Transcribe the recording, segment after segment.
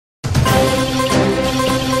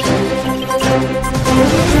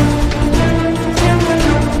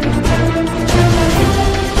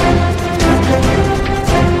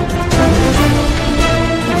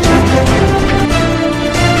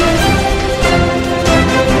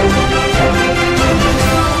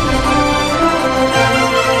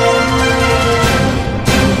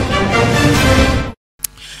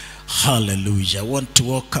privilege. I want to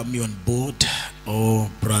welcome you on board, all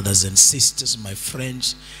brothers and sisters, my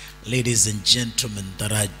friends, ladies and gentlemen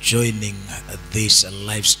that are joining this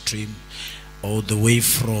live stream all the way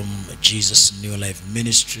from Jesus New Life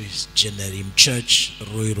Ministries, JENELIM Church,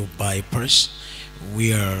 Royal Bypass.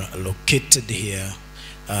 We are located here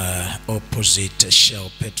opposite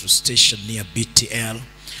Shell Petrol Station near BTL.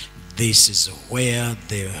 This is where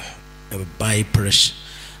the bypass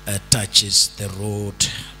touches the road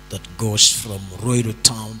that goes from Royal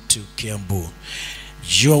Town to Kiambu.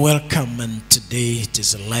 You are welcome, and today it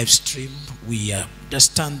is a live stream. We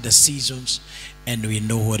understand the seasons and we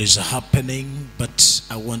know what is happening, but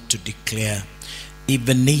I want to declare,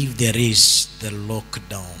 even if there is the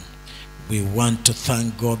lockdown, we want to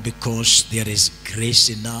thank God because there is grace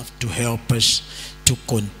enough to help us to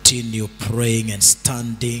continue praying and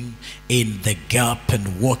standing in the gap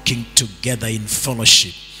and working together in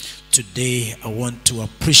fellowship. Today, I want to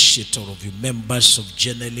appreciate all of you, members of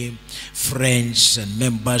JENELIM, friends and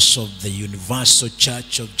members of the Universal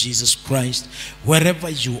Church of Jesus Christ. Wherever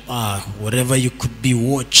you are, wherever you could be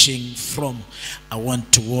watching from, I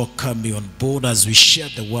want to welcome you on board as we share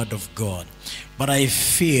the word of God. But I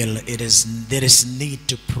feel there is need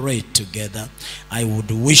to pray together. I would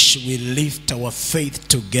wish we lift our faith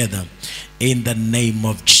together in the name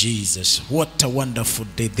of Jesus. What a wonderful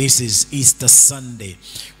day. This is Easter Sunday.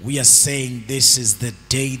 We are saying this is the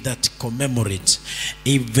day that commemorates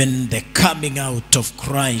even the coming out of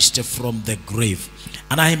Christ from the grave.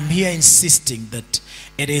 And I am here insisting that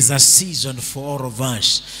it is a season for all of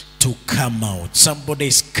us to come out. Somebody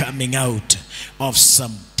is coming out of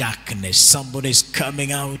some darkness. Somebody is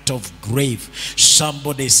coming out of grave.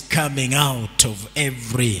 Somebody is coming out of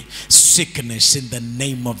every sickness in the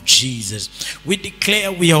name of Jesus. We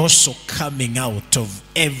declare we are also coming out of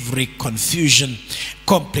every confusion,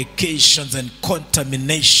 complications and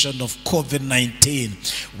contamination of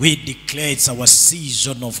COVID-19. We declare it's our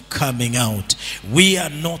season of coming out. We are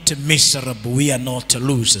not miserable. We are not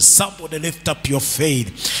losers. Somebody lift up your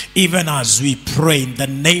faith even as we pray in the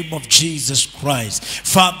name of Jesus Christ.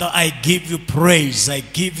 Father, I give you praise. I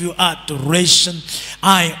give you adoration.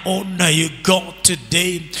 I honor you, God,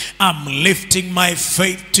 today. I'm lifting my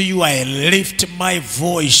faith to you. I lift my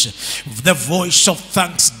voice, the voice of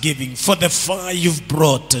thanksgiving for the far you've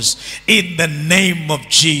brought us in the name of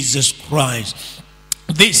Jesus Christ.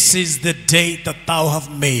 This is the day that thou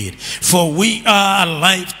have made, for we are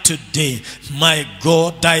alive today. My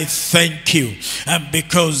God, I thank you, and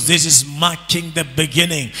because this is marking the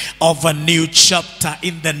beginning of a new chapter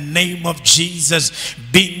in the name of Jesus,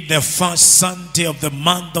 being the first Sunday of the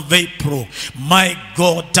month of April. My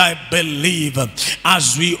God, I believe,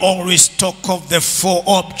 as we always talk of the four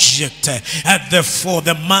object at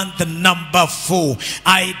the month number 4,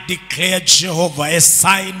 I declare, Jehovah, a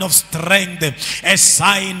sign of strength, a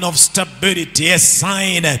sign of stability, a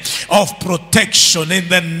sign of protection in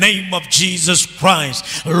the name of Jesus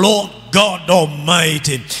Christ. Lord God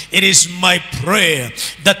Almighty, it is my prayer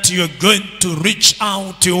that you're going to reach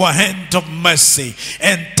out your hand of mercy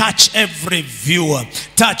and touch every viewer,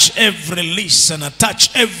 touch every listener,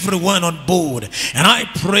 touch everyone on board. And I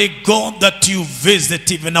pray, God, that you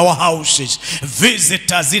visit even our houses,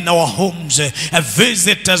 visit us in our homes,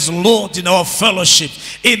 visit us, Lord, in our fellowship,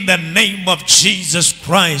 in the name of Jesus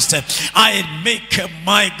Christ. I make,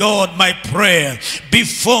 my God, my prayer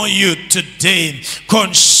before you today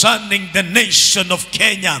concerning the nation of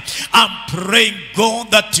Kenya. I'm praying, God,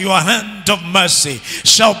 that your hand of mercy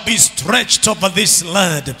shall be stretched over this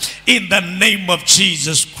land in the name of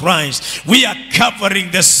Jesus Christ. We are covering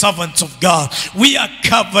the servants of God. We are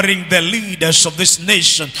covering the leaders of this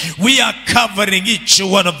nation. We are covering each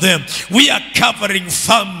one of them. We are covering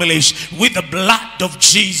families with the blood of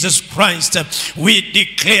Jesus Christ. We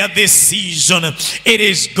declare this season, it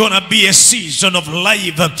is gonna be a season of life.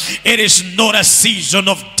 It is not a season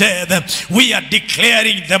of death. We are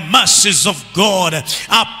declaring the mercies of God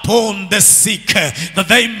upon the sick, that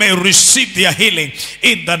they may receive their healing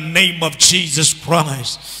in the name of Jesus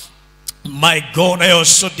Christ. My God, I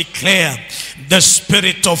also declare the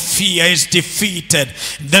spirit of fear is defeated.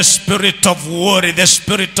 The spirit of worry, the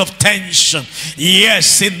spirit of tension.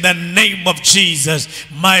 Yes, in the name of Jesus,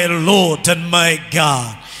 my Lord and my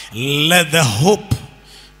God, let the hope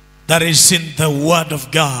that is in the word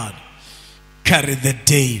of God carry the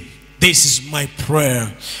day. This is my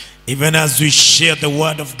prayer. Even as we share the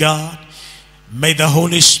word of God, may the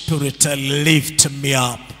Holy Spirit lift me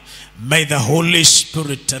up. May the Holy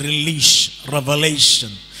Spirit release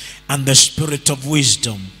revelation and the spirit of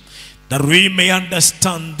wisdom, that we may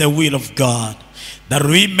understand the will of God, that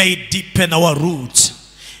we may deepen our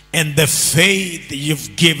roots and the faith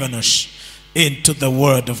you've given us into the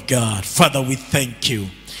word of God. Father, we thank you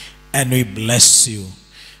and we bless you.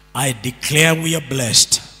 I declare we are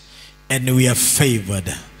blessed and we are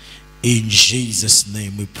favored. In Jesus'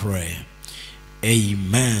 name we pray.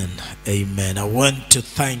 Amen. Amen. I want to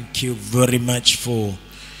thank you very much for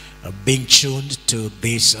being tuned to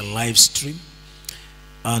this live stream.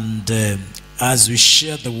 And as we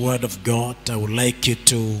share the word of God, I would like you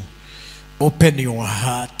to open your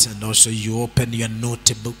heart, and also you open your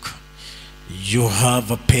notebook. You have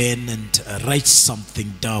a pen and write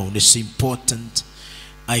something down. It's important.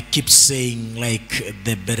 I keep saying, like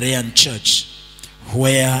the Berean church,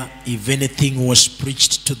 where if anything was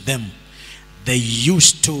preached to them, they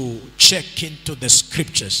used to check into the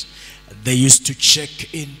scriptures. They used to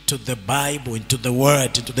check into the Bible, into the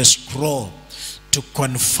word, into the scroll, to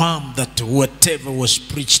confirm that whatever was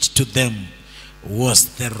preached to them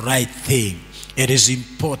was the right thing. It is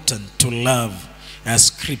important to love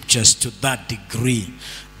scriptures to that degree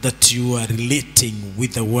that you are relating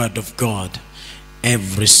with the word of God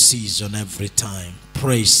every season, every time.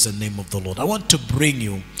 Praise the name of the Lord. I want to bring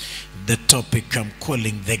you the topic I'm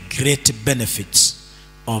calling the great benefits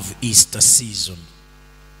of Easter season.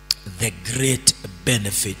 The great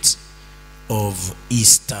benefits of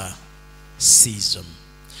Easter season.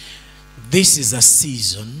 This is a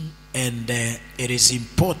season, and it is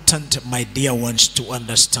important, my dear ones, to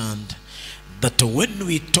understand that when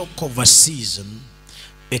we talk of a season,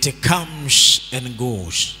 it comes and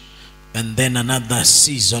goes, and then another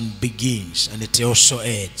season begins, and it also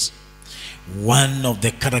ends. One of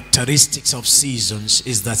the characteristics of seasons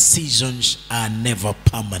is that seasons are never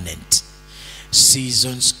permanent.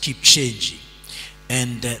 Seasons keep changing.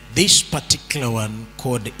 And this particular one,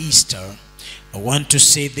 called Easter, I want to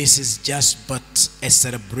say this is just but a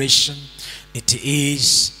celebration. It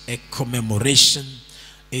is a commemoration.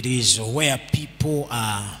 It is where people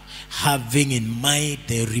are having in mind,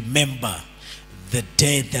 they remember the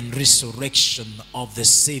death and resurrection of the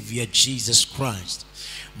Savior Jesus Christ.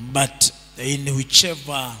 But in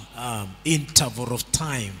whichever interval of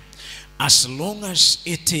time, as long as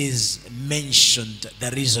it is mentioned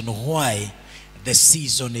the reason why the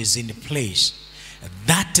season is in place,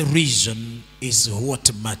 that reason is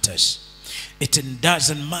what matters. It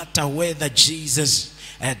doesn't matter whether Jesus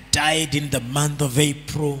died in the month of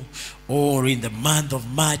April or in the month of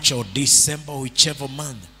March or December, whichever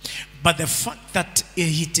month. But the fact that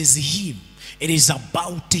it is him, it is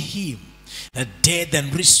about him, the death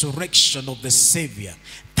and resurrection of the Savior,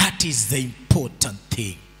 that is the important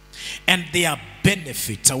thing. And there are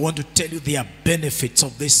benefits. I want to tell you there are benefits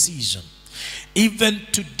of this season. Even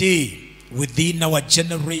today, within our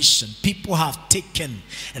generation, people have taken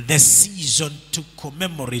the season to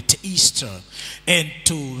commemorate Easter and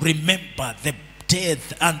to remember the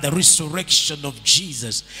death and the resurrection of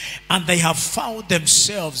Jesus, and they have found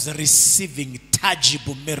themselves receiving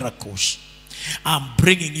tangible miracles. I'm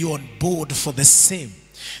bringing you on board for the same.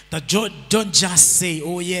 That don't just say,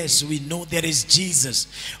 oh yes, we know there is Jesus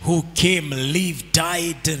who came, lived,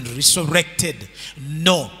 died, and resurrected.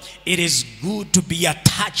 No, it is good to be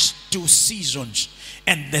attached to seasons,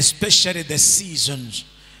 and especially the seasons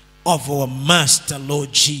of our Master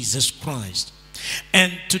Lord Jesus Christ.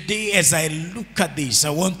 And today, as I look at this,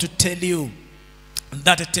 I want to tell you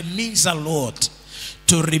that it means a lot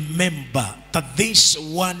to remember that this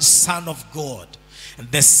one Son of God,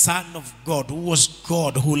 the Son of God, who was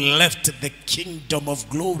God, who left the kingdom of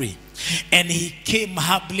glory, and he came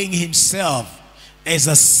humbling himself as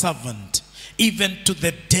a servant, even to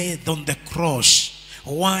the death on the cross.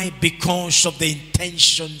 Why? Because of the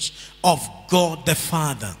intentions of God the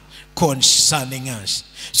Father concerning us.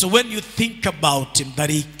 So when you think about him, that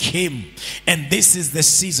he came, and this is the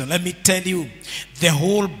season, let me tell you, the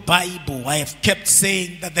whole Bible, I have kept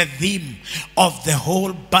saying that the theme of the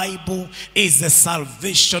whole Bible is the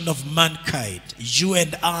salvation of mankind, you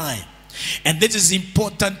and I. And this is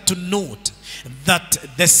important to note, that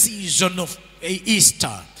the season of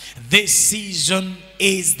Easter, this season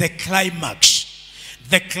is the climax.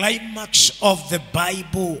 The climax of the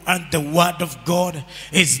Bible and the Word of God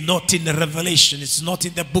is not in the Revelation. It's not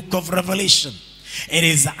in the book of Revelation. It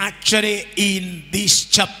is actually in these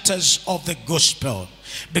chapters of the Gospel.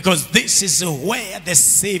 Because this is where the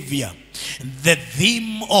Savior, the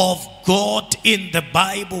theme of God in the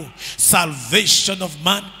Bible, salvation of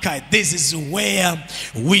mankind, this is where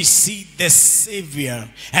we see the Savior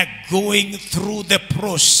going through the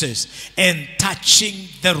process and touching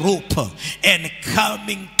the rope and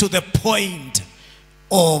coming to the point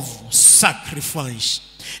of sacrifice.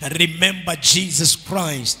 Remember, Jesus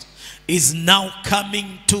Christ is now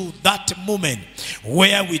coming to that moment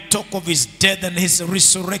where we talk of his death and his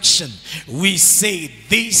resurrection. We say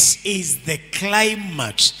this is the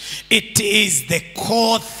climax. It is the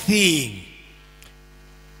core thing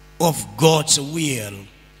of God's will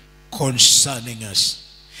concerning us.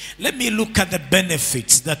 Let me look at the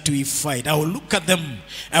benefits that we find. I will look at them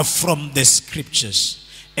from the scriptures.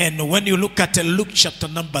 And when you look at Luke chapter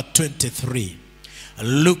number 23,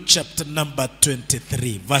 Luke chapter number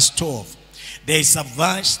 23, verse 12. There is a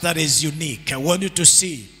verse that is unique. I want you to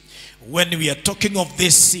see when we are talking of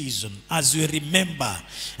this season, as we remember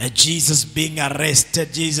Jesus being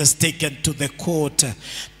arrested, Jesus taken to the court,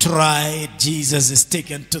 tried, Jesus is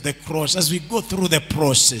taken to the cross. As we go through the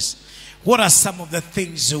process, what are some of the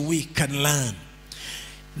things we can learn?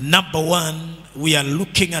 Number one, we are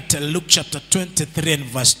looking at Luke chapter 23 and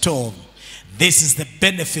verse 12. This is the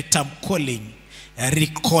benefit I'm calling a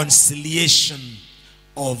reconciliation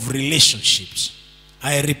of relationships.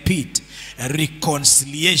 I repeat, a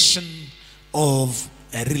reconciliation of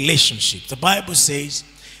a relationship. The Bible says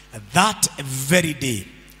that very day,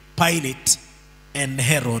 Pilate and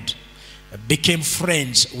Herod became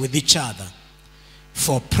friends with each other.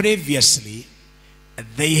 For previously,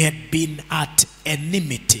 they had been at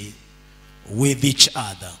enmity with each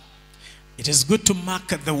other. It is good to mark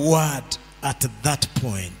the word at that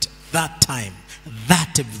point, that time,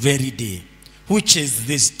 that very day. Which is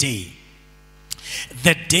this day?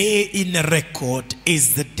 The day in record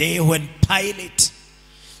is the day when Pilate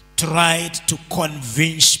tried to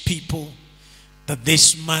convince people that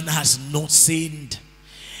this man has not sinned.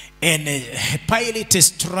 And Pilate is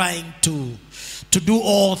trying to do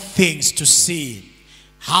all things to see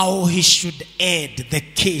how he should add the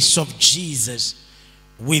case of Jesus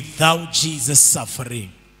without Jesus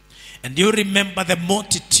suffering. And you remember the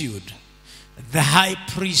multitude, the high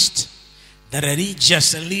priest, the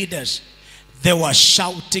religious leaders, they were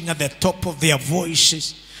shouting at the top of their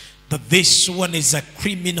voices that this one is a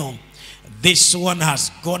criminal. This one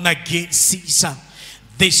has gone against Caesar.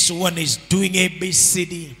 This one is doing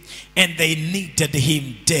ABCD. And they needed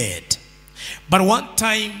him dead. But one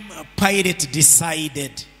time Pilate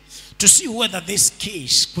decided to see whether this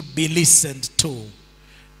case could be listened to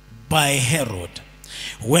by Herod.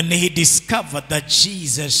 When he discovered that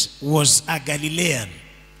Jesus was a Galilean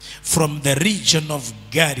from the region of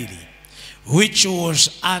Galilee, which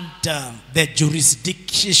was under the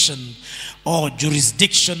jurisdiction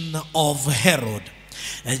of Herod,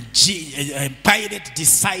 Pilate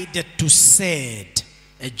decided to send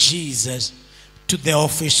Jesus to the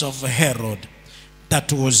office of Herod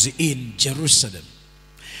that was in Jerusalem.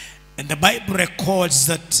 And the Bible records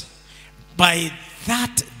that by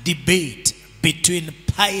that debate between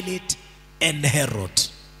Pilate and Herod,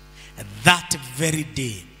 that very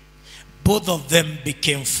day, both of them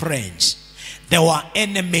became friends. They were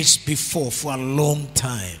enemies before for a long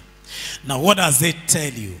time. Now what does it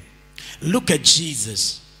tell you? Look at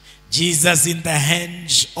Jesus. Jesus in the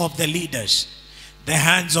hands of the leaders. The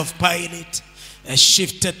hands of Pilate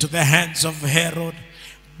shifted to the hands of Herod.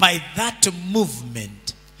 By that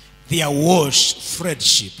movement, there was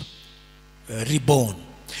friendship reborn.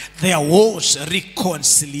 There was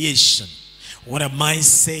reconciliation. What am I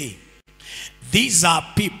saying? These are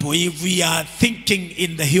people, if we are thinking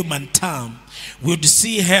in the human term, we would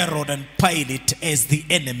see Herod and Pilate as the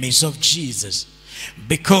enemies of Jesus,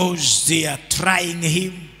 because they are trying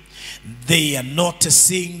him. They are not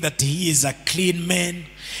seeing that he is a clean man,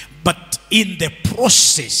 but in the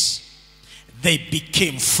process, they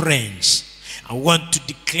became friends. I want to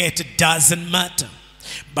declare it doesn't matter.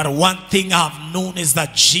 But one thing I've known is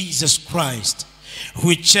that Jesus Christ,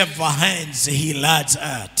 whichever hands he lads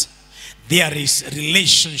at, there is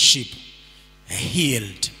relationship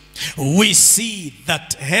healed. We see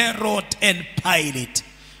that Herod and Pilate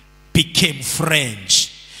became friends.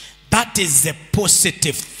 That is a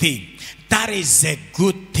positive thing. That is a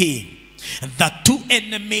good thing. The two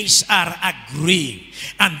enemies are agreeing,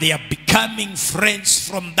 and they are becoming friends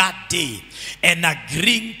from that day and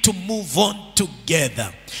agreeing to move on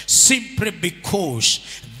together, simply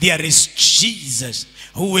because there is Jesus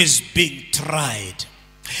who is being tried.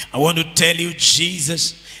 I want to tell you,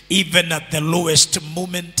 Jesus, even at the lowest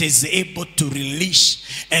moment, is able to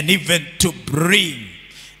release and even to bring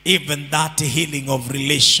even that healing of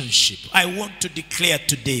relationship. I want to declare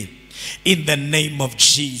today, in the name of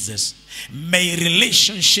Jesus, may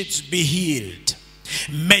relationships be healed.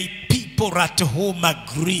 May people at home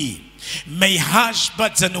agree. May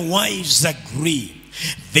husbands and wives agree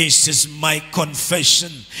This is my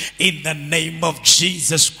confession in the name of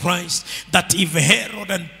Jesus Christ, that if Herod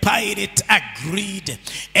and Pilate agreed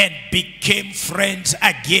and became friends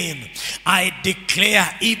again, I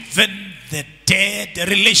declare even the dead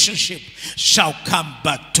relationship shall come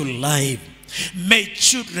back to life. May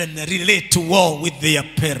children relate well with their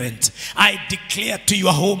parents. I declare to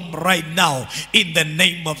your home right now in the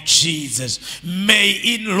name of Jesus. May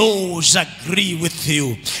in-laws agree with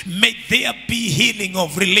you. May there be healing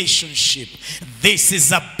of relationship. This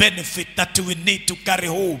is a benefit that we need to carry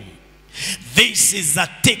home. This is a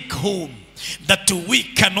take home that we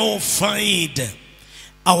can all find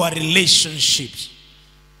our relationships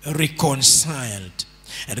reconciled.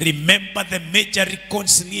 Remember, the major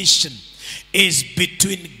reconciliation is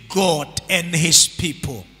between God and his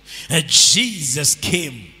people. Jesus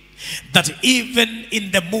came that even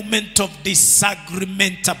in the moment of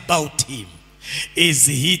disagreement about him, is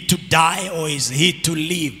he to die or is he to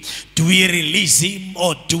live? Do we release him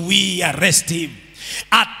or do we arrest him?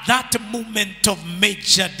 At that moment of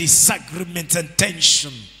major disagreement and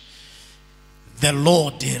tension, the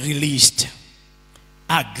Lord released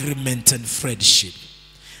agreement and friendship.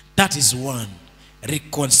 That is one.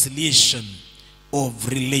 Reconciliation of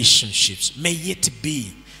relationships. May it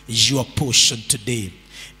be your portion today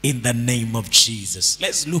in the name of Jesus.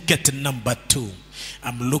 Let's look at number 2.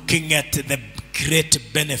 I'm looking at the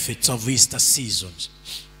great benefits of Easter seasons.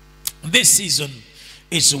 This season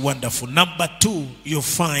is wonderful. Number 2, you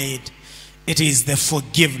find it is the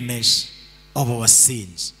forgiveness of our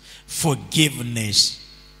sins. Forgiveness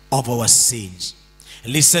of our sins.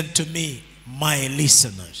 Listen to me, my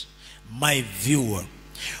listeners, my viewer.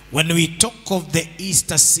 When we talk of the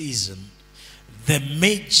Easter season, the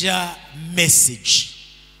major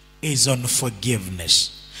message is on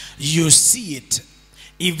forgiveness. You see it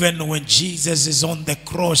even when Jesus is on the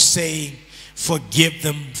cross saying, forgive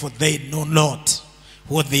them for they know not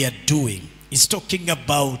what they are doing. He's talking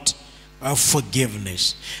about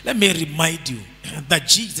forgiveness. Let me remind you that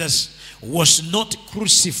Jesus was not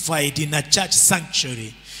crucified in a church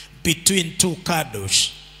sanctuary between two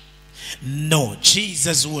candles. No,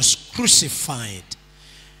 Jesus was crucified,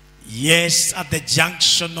 yes, at the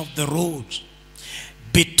junction of the road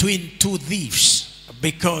between two thieves,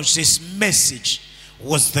 because his message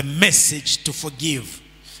was the message to forgive,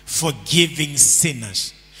 forgiving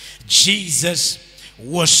sinners. Jesus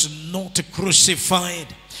was not crucified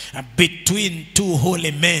between two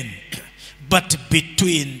holy men, but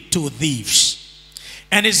between two thieves.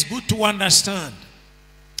 And it's good to understand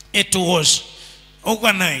it was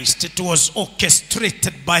organized, it was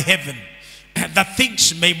orchestrated by heaven, that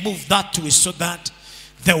things may move that way so that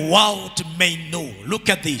the world may know. Look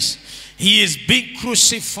at this. He is being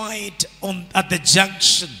crucified at the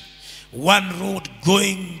junction. One road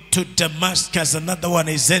going to Damascus, another one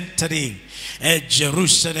is entering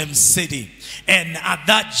Jerusalem city. And at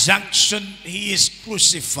that junction, he is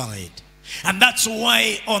crucified. And that's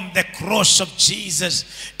why on the cross of Jesus,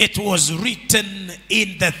 it was written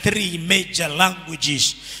in the 3 major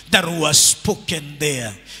languages that were spoken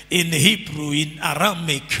there. In Hebrew, in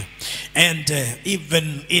Aramaic, and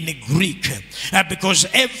even in Greek. Because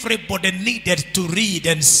everybody needed to read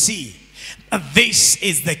and see. This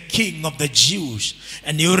is the King of the Jews.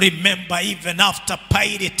 And you remember, even after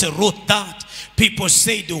Pilate wrote that, people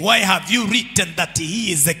said, why have you written that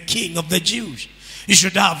he is the King of the Jews? You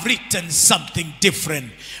should have written something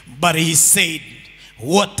different. But he said,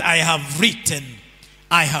 what I have written,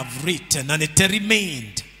 and it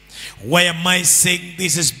remained. Why am I saying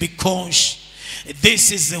this? Is because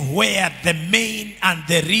this is where the main and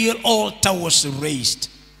the real altar was raised.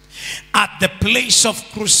 At the place of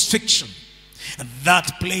crucifixion.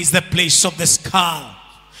 That place, the place of the skull.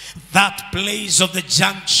 That place of the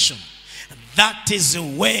junction. That is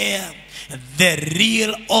where the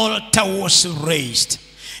real altar was raised,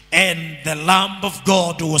 and the Lamb of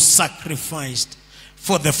God was sacrificed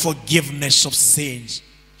for the forgiveness of sins.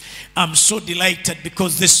 I'm so delighted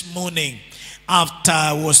because this morning, after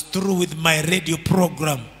I was through with my radio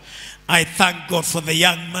program, I thank God for the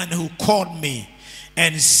young man who called me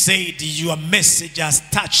and said, your message has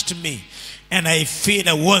touched me, and I feel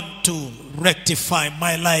I want to rectify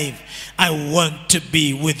my life. I want to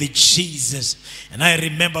be with Jesus. And I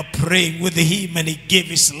remember praying with him, and he gave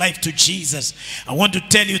his life to Jesus. I want to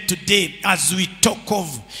tell you today, as we talk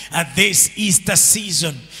of this Easter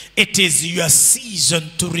season, it is your season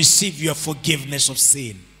to receive your forgiveness of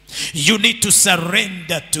sin. You need to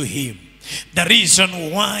surrender to him. The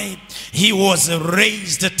reason why he was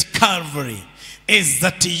raised at Calvary is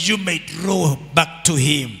that you may draw back to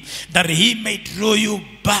him, that he may draw you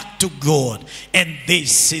back to God. And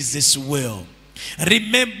this is his will.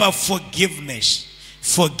 Remember forgiveness.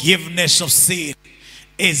 Forgiveness of sin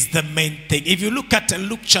is the main thing. If you look at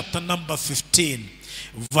Luke chapter number 15,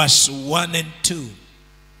 verse 1 and 2,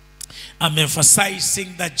 I'm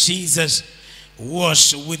emphasizing that Jesus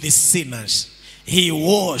was with the sinners. He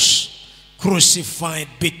was crucified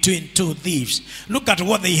between two thieves. Look at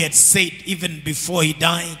what they had said even before he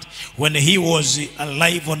died, when he was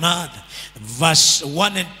alive on earth. Verse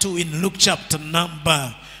 1 and 2 in Luke chapter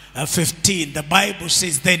number 15, the Bible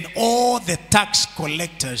says, then all the tax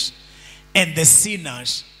collectors and the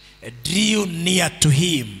sinners drew near to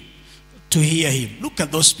him to hear him. Look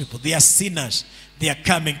at those people. They are sinners. They are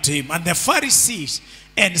coming to him. And the Pharisees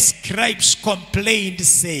and scribes complained,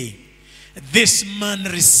 saying, this man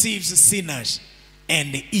receives sinners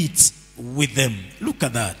and eats with them. Look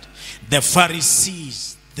at that. The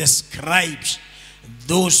Pharisees, the scribes,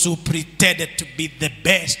 those who pretended to be the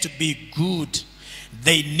best, to be good,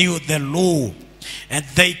 they knew the law, and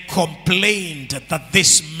they complained that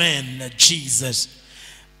this man, Jesus,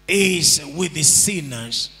 is with the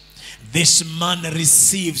sinners. This man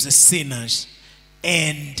receives sinners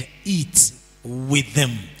and eats with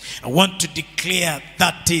them. I want to declare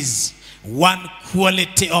that is one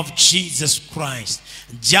quality of Jesus Christ.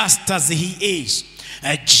 Just as he is,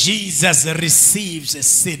 Jesus receives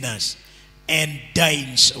sinners and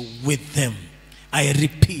dines with them. I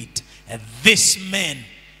repeat, this man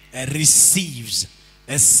receives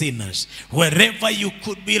sinners. Wherever you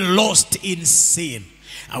could be lost in sin,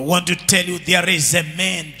 I want to tell you there is a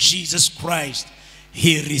man, Jesus Christ.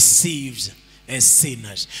 He receives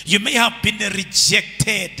sinners. You may have been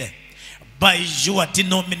rejected by your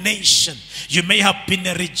denomination. You may have been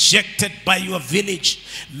rejected by your village.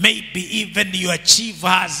 Maybe even your chief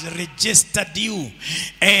has registered you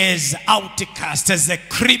as outcast, as a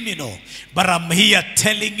criminal. But I'm here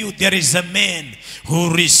telling you there is a man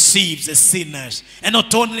who receives sinners. And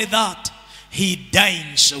not only that, he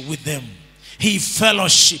dines with them. He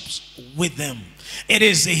fellowships with them. It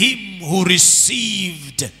is him who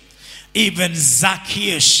received even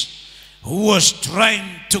Zacchaeus, who was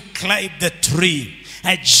trying to climb the tree.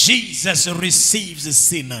 And Jesus receives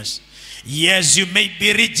sinners. Yes, you may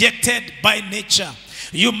be rejected by nature.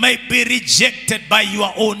 You may be rejected by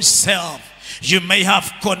your own self. You may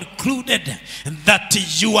have concluded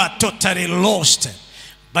that you are totally lost.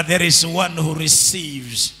 But there is one who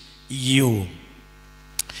receives you.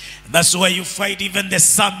 That's why you find even the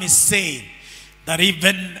psalmist saying that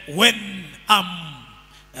even when I'm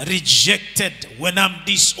rejected, when I'm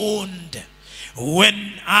disowned,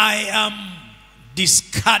 when I am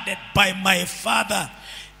discarded by my father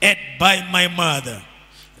and by my mother,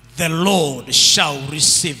 the Lord shall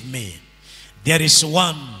receive me. There is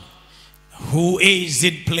one who is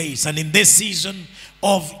in place. And in this season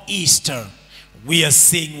of Easter, we are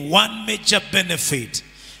seeing one major benefit: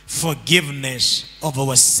 forgiveness of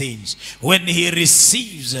our sins. When he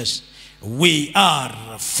receives us, we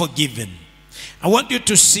are forgiven. I want you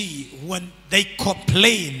to see, when they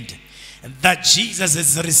complained that Jesus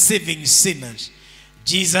is receiving sinners,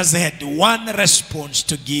 Jesus had one response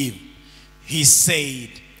to give. He said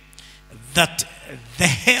that the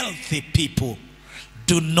healthy people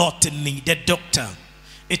do not need a doctor.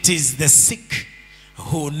 It is the sick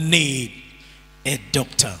who need a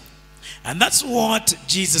doctor. And that's what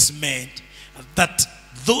Jesus meant, that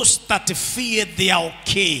those that fear they are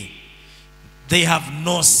okay, they have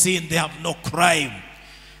no sin, they have no crime,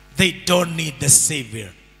 they don't need the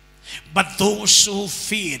Savior. But those who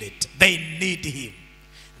fear it, they need him.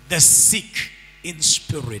 The sick in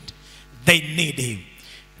spirit, they need him.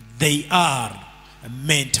 They are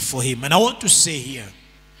meant for him. And I want to say here,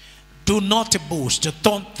 do not boast.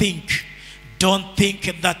 Don't think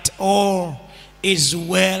that all is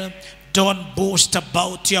well. Don't boast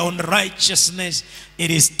about your own righteousness.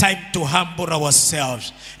 It is time to humble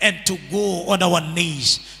ourselves and to go on our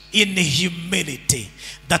knees in humility,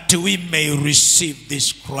 that we may receive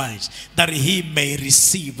this Christ, that he may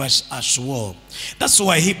receive us as well. That's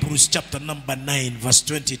why Hebrews chapter number 9 verse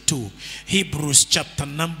 22. Hebrews chapter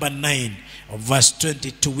number 9 verse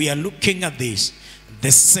 22. We are looking at this,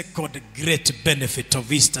 the second great benefit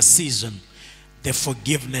of Easter season, the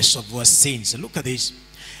forgiveness of our sins. Look at this.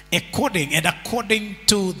 According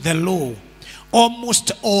to the law,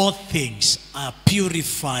 almost all things are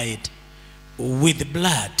purified with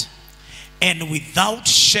blood, and without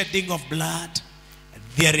shedding of blood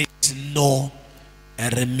there is no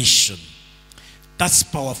remission. That's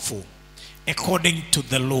powerful. According to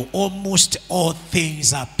the law, almost all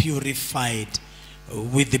things are purified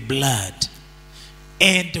with the blood,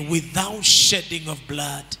 and without shedding of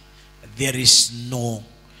blood there is no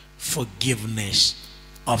forgiveness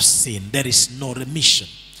of sin. There is no remission.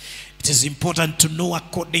 It is important to know,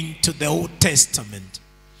 according to the Old Testament,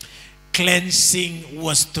 cleansing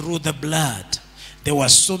was through the blood. There were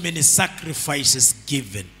so many sacrifices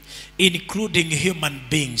given, including human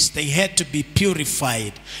beings. They had to be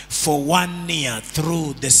purified for 1 year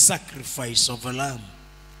through the sacrifice of a lamb.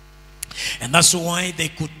 And that's why they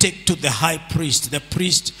could take to the high priest. The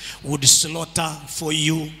priest would slaughter for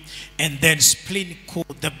you and then sprinkle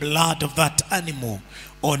the blood of that animal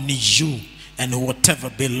on you and whatever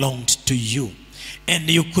belonged to you. And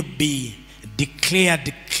you could be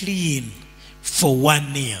declared clean for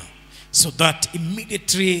 1 year. So that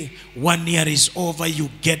immediately 1 year is over, you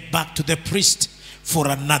get back to the priest for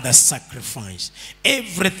another sacrifice.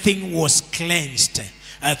 Everything was cleansed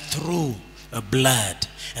through blood.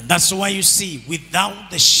 And that's why you see,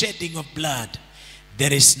 without the shedding of blood,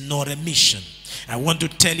 there is no remission. I want to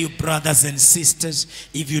tell you, brothers and sisters,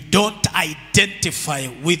 if you don't identify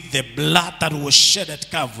with the blood that was shed at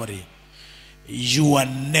Calvary, you are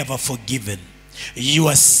never forgiven.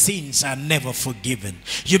 Your sins are never forgiven.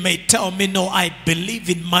 You may tell me, no, I believe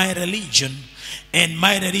in my religion, and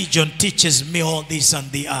my religion teaches me all this and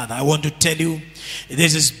the other. I want to tell you,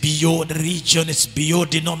 this is beyond religion, it's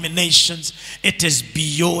beyond denominations, it is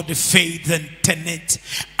beyond faith and tenet.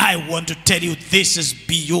 I want to tell you, this is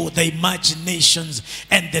beyond the imaginations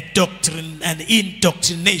and the doctrine and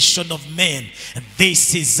indoctrination of men.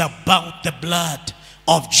 This is about the blood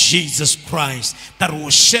of Jesus Christ that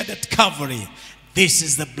was shed at Calvary. This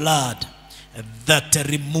is the blood that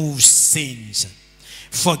removes sins.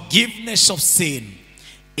 Forgiveness of sin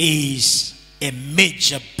is a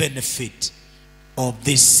major benefit of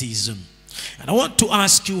this season. And I want to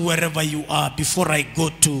ask you, wherever you are, before I go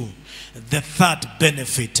to the third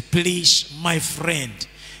benefit, please, my friend,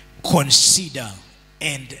 consider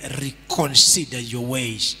and reconsider your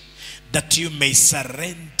ways, that you may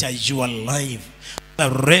surrender your life,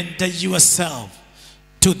 surrender yourself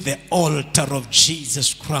to the altar of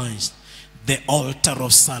Jesus Christ, the altar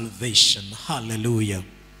of salvation. Hallelujah.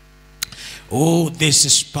 Oh, this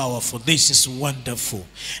is powerful. This is wonderful.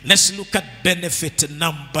 Let's look at benefit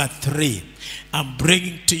number 3. I'm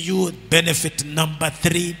bringing to you benefit number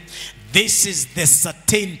 3. This is the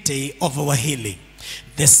certainty of our healing.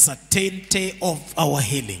 The certainty of our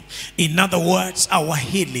healing. In other words, our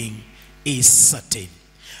healing is certain.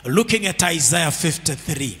 Looking at Isaiah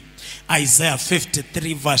 53. Isaiah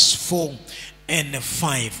 53 verse 4 and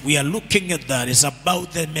 5. We are looking at that. It's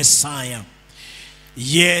about the Messiah.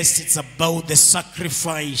 Yes, it's about the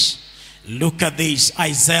sacrifice. Look at this.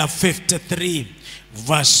 Isaiah 53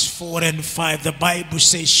 verse 4 and 5. The Bible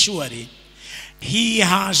says, surely he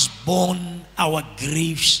has borne our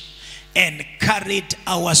griefs and carried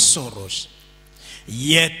our sorrows.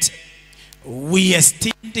 Yet we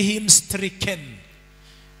esteemed him stricken,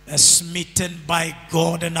 smitten by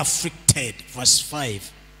God and afflicted. Verse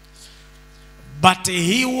 5. But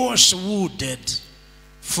he was wounded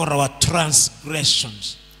for our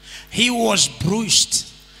transgressions. He was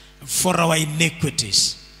bruised for our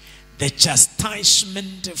iniquities. The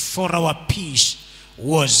chastisement for our peace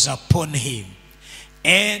was upon him,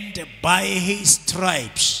 and by his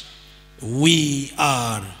stripes we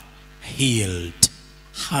are healed.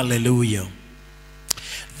 Hallelujah.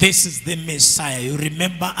 This is the Messiah. You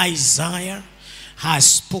remember, Isaiah has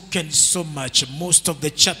spoken so much. Most of the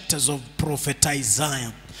chapters of prophet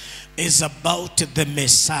Isaiah is about the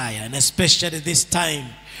Messiah, and especially this time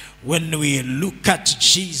when we look at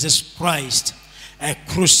Jesus Christ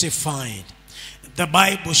crucified. The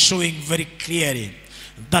Bible showing very clearly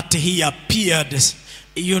that he appeared,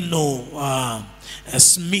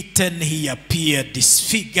 smitten, he appeared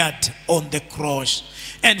disfigured on the cross.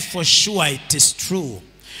 And for sure it is true,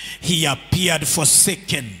 he appeared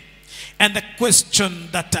forsaken. And the question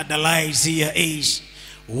that underlies here is,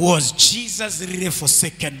 was Jesus really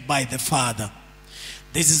forsaken by the Father?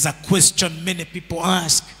 This is a question many people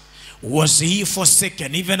ask. Was he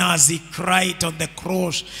forsaken? Even as he cried on the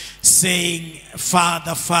cross saying,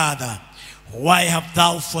 Father, Father, why have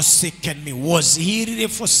thou forsaken me? Was he really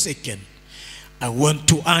forsaken? I want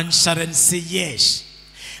to answer and say yes.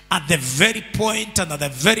 At the very point and at the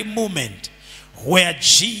very moment where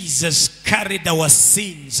Jesus carried our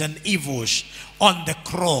sins and evils on the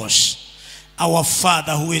cross, our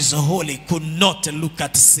Father who is holy could not look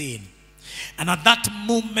at sin. And at that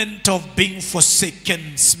moment of being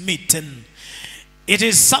forsaken, smitten, it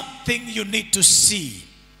is something you need to see.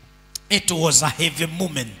 It was a heavy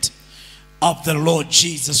moment of the Lord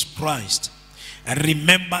Jesus Christ. And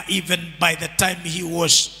remember, even by the time he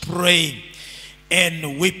was praying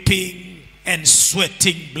and weeping and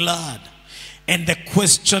sweating blood, and the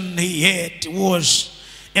question he had was,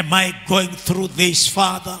 Am I going through this,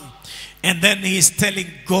 Father? And then he is telling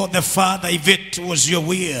God the Father, if it was your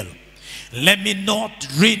will, let me not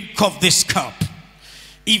drink of this cup,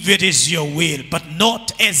 if it is your will, but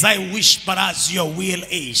not as I wish, but as your will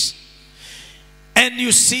is. And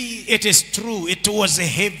you see, it is true, it was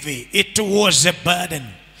heavy, it was a burden.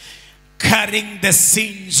 Carrying the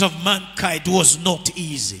sins of mankind was not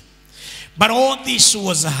easy. But all this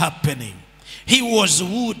was happening. He was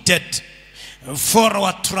wounded for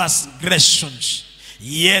our transgressions.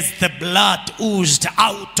 Yes, the blood oozed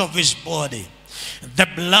out of his body. The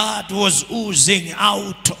blood was oozing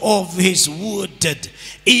out of his wounded,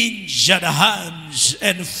 injured hands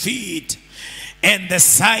and feet and the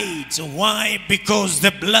sides. Why? Because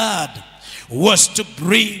the blood was to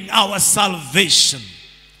bring our salvation.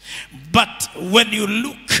 But when you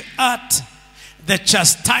look at the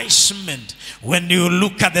chastisement, when you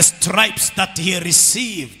look at the stripes that he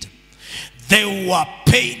received, they were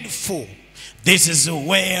painful. This is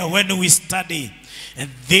where, when we study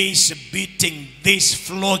this beating, this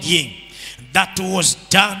flogging that was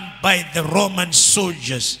done by the Roman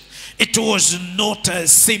soldiers, it was not a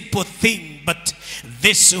simple thing, but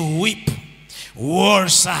this whip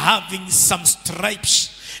was having some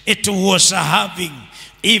stripes. It was having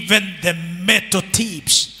even the metal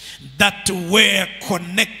tips that were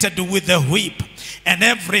connected with the whip. And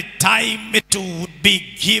every time it would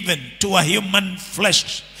be given to a human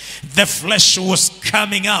flesh, the flesh was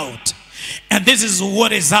coming out. And this is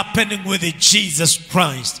what is happening with Jesus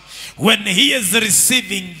Christ. When he is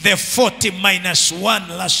receiving the 40 minus 1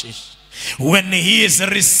 lashes, when he is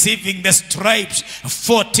receiving the stripes,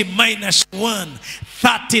 40 minus 1,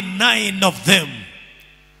 39 of them,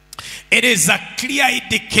 it is a clear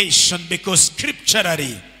indication, because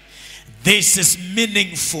scripturally this is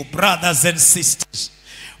meaningful, brothers and sisters.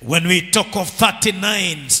 When we talk of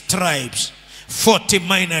 39 stripes, 40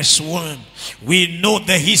 minus 1, we know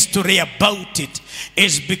the history about it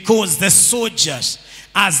is because the soldiers,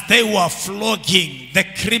 as they were flogging the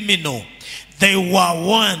criminal, they were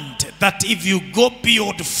warned that if you go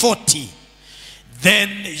beyond 40, then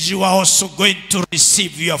you are also going to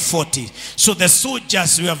receive your 40. So the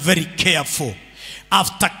soldiers were very careful.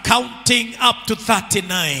 After counting up to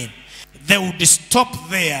 39, they would stop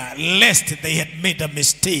there lest they had made a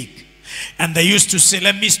mistake. And they used to say,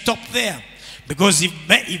 let me stop there, because if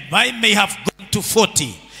I may have gone to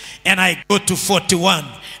 40 and I go to 41,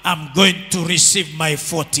 I'm going to receive my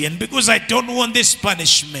 40. And because I don't want this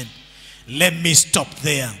punishment, let me stop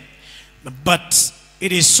there. But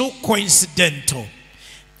it is so coincidental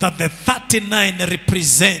that the 39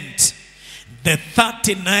 represent the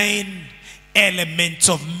 39 elements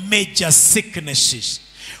of major sicknesses.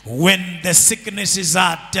 When the sicknesses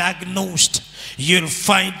are diagnosed, you'll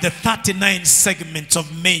find the 39 segments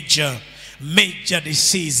of major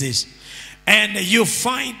diseases. And you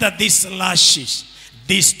find that these lashes,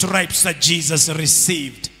 these stripes that Jesus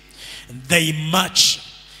received, they match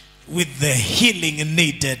with the healing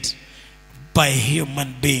needed by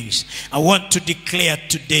human beings. I want to declare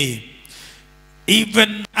today,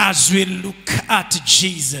 even as we look at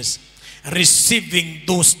Jesus receiving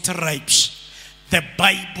those stripes, the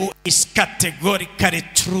Bible is categorically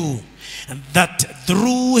true that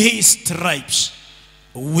through his stripes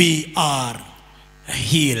we are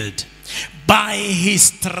healed. By his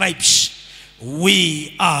stripes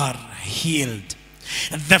we are healed.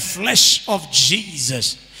 The flesh of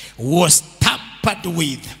Jesus was tampered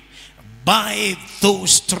with by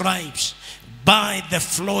those stripes, by the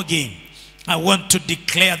flogging. I want to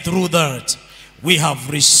declare through that we have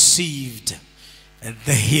received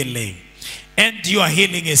the healing. And your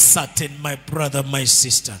healing is certain, my brother, my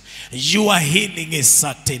sister. Your healing is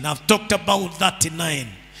certain. I've talked about 39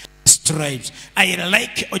 stripes. I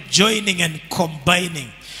like joining and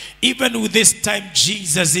combining. Even with this time,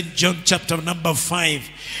 Jesus in John chapter number 5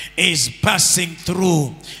 is passing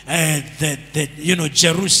through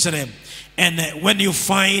Jerusalem. And when you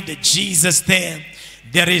find Jesus there,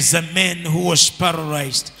 there is a man who was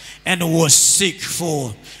paralyzed and was sick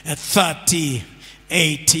for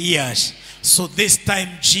 38 years. So this time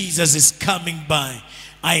Jesus is coming by.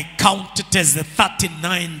 I count it as the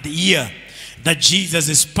 39th year that Jesus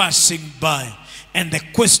is passing by. And the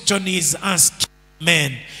question is asked,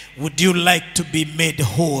 man, would you like to be made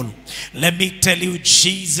whole? Let me tell you,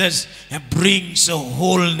 Jesus brings a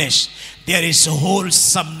wholeness. There is a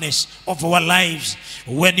wholesomeness of our lives.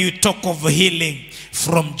 When you talk of healing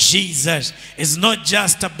from Jesus, it's not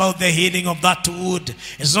just about the healing of that wound.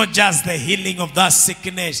 It's not just the healing of that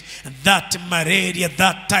sickness, that malaria,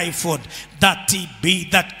 that typhoid, that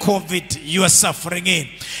TB, that COVID you are suffering in.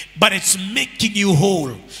 But it's making you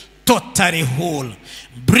whole. totally whole,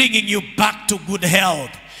 bringing you back to good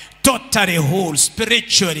health, totally whole,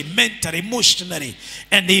 spiritually, mentally, emotionally,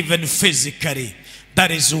 and even physically.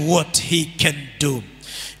 That is what he can do.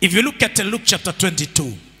 If you look at Luke chapter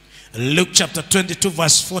 22, Luke chapter 22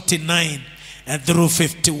 verse 49 and through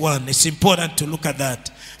 51, it's important to look at that.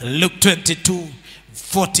 Luke 22,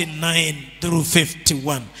 49 through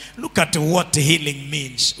 51. Look at what healing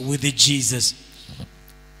means with Jesus.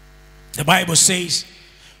 The Bible says,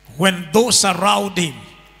 when those around him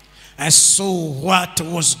saw what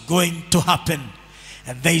was going to happen,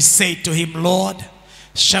 and they said to him, Lord,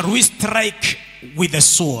 shall we strike with a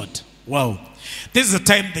sword? Wow. This is the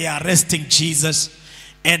time they are arresting Jesus,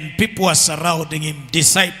 and people are surrounding him.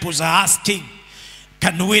 Disciples are asking,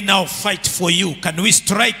 can we now fight for you? Can we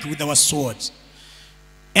strike with our swords?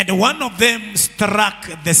 And one of them struck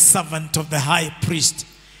the servant of the high priest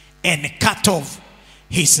and cut off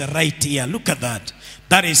his right ear. Look at that.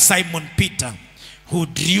 That is Simon Peter, who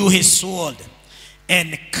drew his sword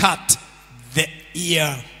and cut the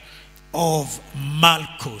ear of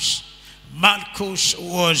Malchus. Malchus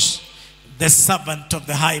was the servant of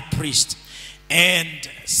the high priest, and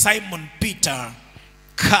Simon Peter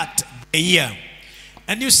cut the ear.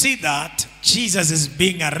 And you see that Jesus is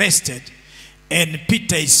being arrested, and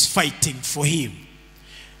Peter is fighting for him,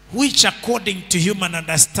 which according to human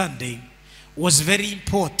understanding was very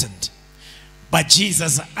important. But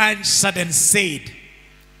Jesus answered and said,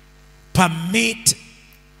 permit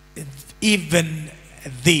even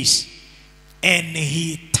this. And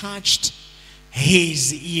he touched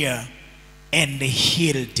his ear and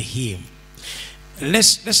healed him.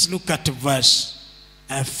 Let's look at verse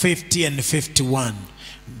 50 and 51.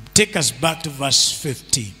 Take us back to verse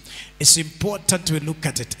 50. It's important we look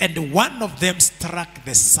at it. And one of them struck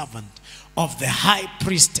the servant of the high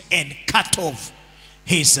priest and cut off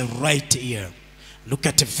his right ear. Look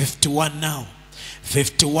at 51 now.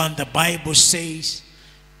 51, the Bible says,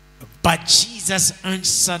 but Jesus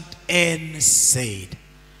answered and said,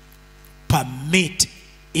 permit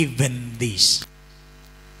even this.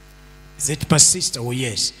 Is it persist? Oh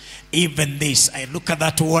yes, even this. I look at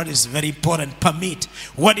that word, is very important. Permit.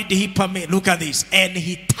 What did he permit? Look at this. And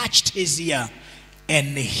he touched his ear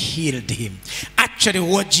and healed him. Actually,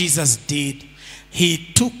 what Jesus did,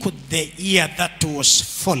 he took the ear that was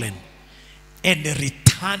fallen and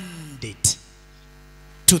returned it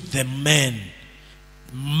to the man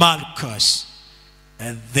Malchus,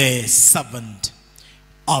 the servant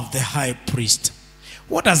of the high priest.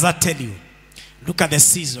 What does that tell you? Look at the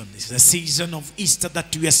season. It's the season of Easter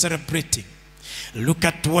that we are celebrating. Look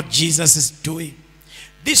at what Jesus is doing.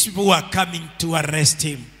 These people are coming to arrest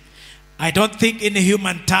him. I don't think in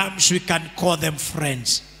human terms we can call them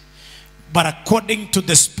friends. But according to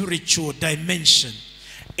the spiritual dimension,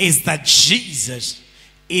 is that Jesus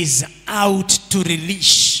is out to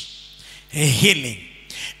release a healing.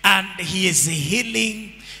 And he is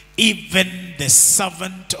healing even the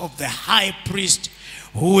servant of the high priest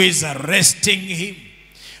who is arresting him.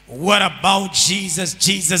 What about Jesus?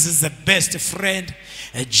 Jesus is the best friend.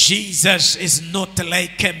 Jesus is not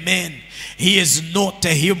like a man. He is not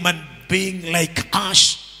a human being like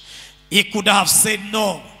us. He could have said,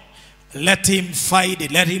 no, let him fight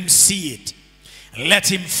it, let him see it,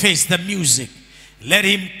 let him face the music, let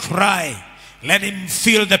him cry, let him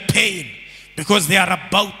feel the pain, because they are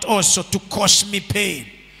about also to cause me pain.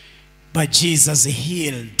 But Jesus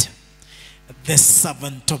healed the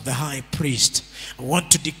servant of the high priest. I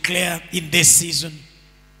want to declare in this season,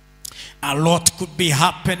 a lot could be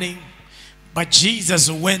happening, but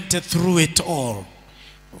Jesus went through it all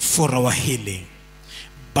for our healing.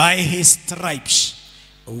 By his stripes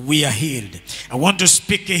we are healed. I want to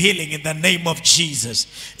speak a healing in the name of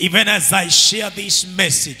Jesus. Even as I share this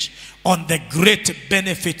message on the great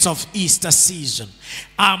benefits of Easter season,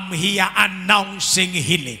 I'm here announcing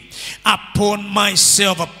healing upon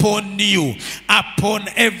myself, upon you, upon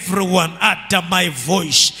everyone under my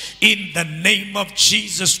voice. In the name of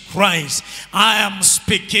Jesus Christ, I am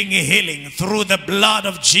speaking healing through the blood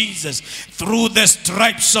of Jesus, through the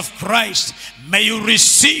stripes of Christ. May you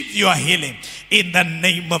receive your healing in the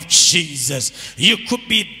name of Jesus. You could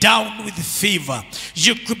be down with fever.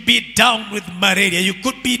 You could be down with malaria. You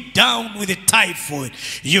could be down with typhoid.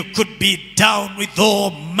 You could be down with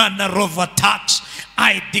all manner of attacks.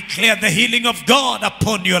 I declare the healing of God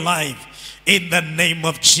upon your life in the name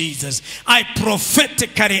of Jesus. I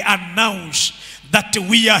prophetically announce that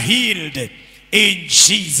we are healed in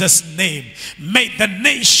Jesus' name. May the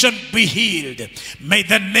nation be healed. May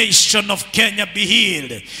the nation of Kenya be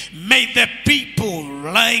healed. May the people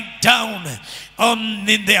lying down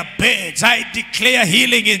in their beds, I declare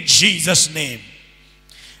healing in Jesus' name.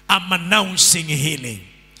 I'm announcing healing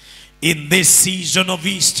in this season of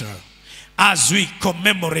Easter as we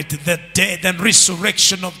commemorate the death and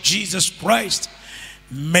resurrection of Jesus Christ.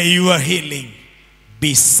 May your healing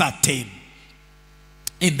be certain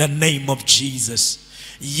in the name of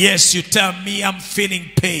Jesus. Yes, you tell me I'm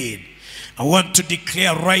feeling pain. I want to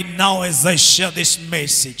declare right now as I share this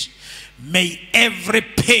message, may every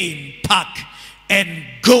pain pack and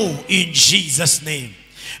go in Jesus' name.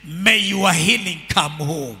 May your healing come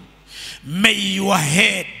home. May your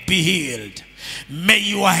head be healed. May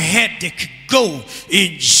your headache go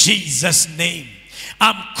in Jesus' name.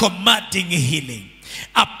 I'm commanding healing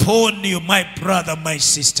upon you, my brother, my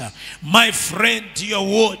sister, my friend. You're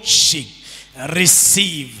watching.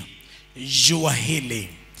 Receive your healing.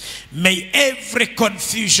 May every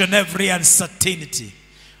confusion, every uncertainty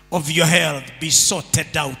of your health be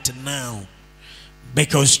sorted out now,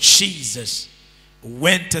 because Jesus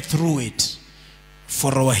went through it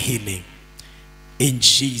for our healing. In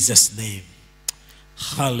Jesus' name.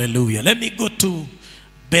 Hallelujah. Let me go to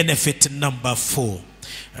benefit number 4.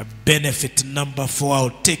 Benefit number 4. I'll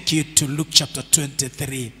take you to Luke chapter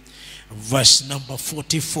 23, verse number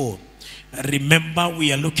 44. Remember,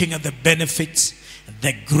 we are looking at the benefits,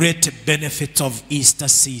 the great benefit of Easter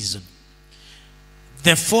season.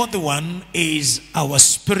 The fourth one is our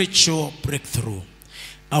spiritual breakthrough.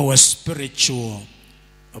 Our spiritual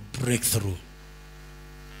breakthrough.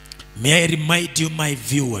 May I remind you, my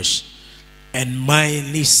viewers and my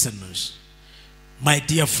listeners, my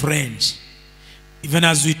dear friends, even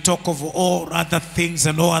as we talk of all other things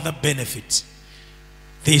and all other benefits,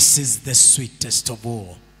 this is the sweetest of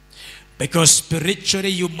all. Because spiritually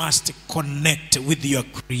you must connect with your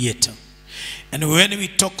Creator. And when we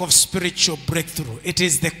talk of spiritual breakthrough, it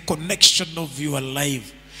is the connection of your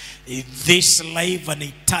life, this life and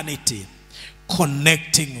eternity,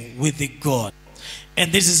 connecting with God.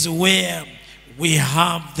 And this is where we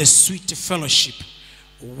have the sweet fellowship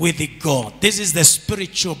with God. This is the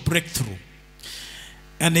spiritual breakthrough.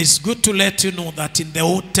 And it's good to let you know that in the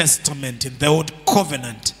Old Testament, in the Old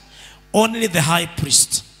Covenant, only the high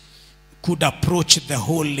priest could approach the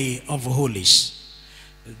Holy of Holies,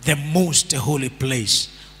 the most holy place.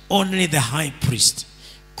 Only the high priest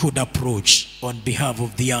could approach on behalf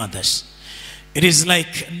of the others. It is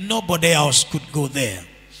like nobody else could go there.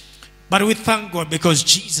 But we thank God because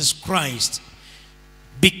Jesus Christ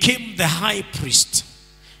became the high priest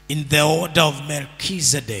in the order of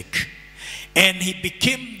Melchizedek. And he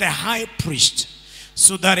became the high priest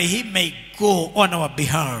so that he may go on our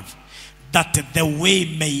behalf, that the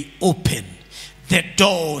way may open, the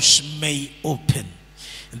doors may open,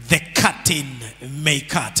 the curtain may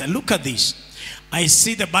cut. And look at this. I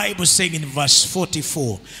see the Bible saying in verse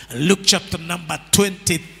 44, Luke chapter number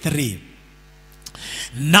 23.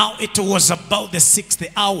 Now it was about the 6th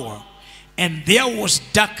hour, and there was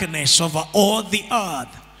darkness over all the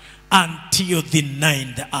earth until the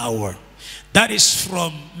 9th hour. That is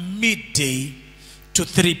from midday to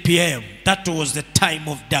 3 p.m. That was the time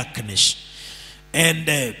of darkness. And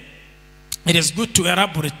it is good to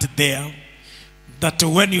elaborate there that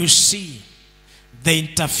when you see the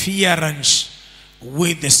interference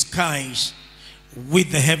with the skies,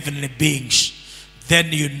 with the heavenly beings,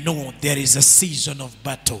 then you know there is a season of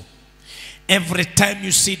battle. Every time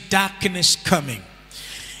you see darkness coming,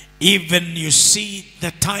 even you see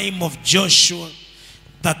the time of Joshua,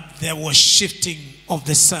 that there was shifting of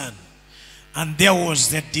the sun and there was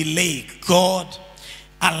the delay. God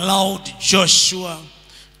allowed Joshua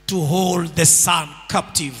to hold the sun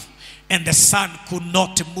captive, and the sun could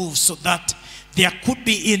not move, so that there could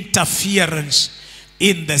be interference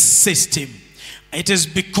in the system. It is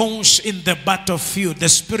because in the battlefield, the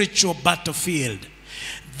spiritual battlefield,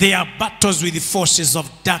 there are battles with the forces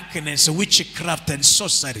of darkness, witchcraft and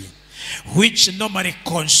sorcery, which normally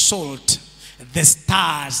consult the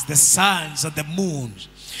stars, the suns, and the moons.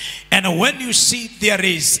 And when you see there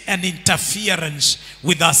is an interference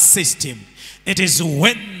with our system, it is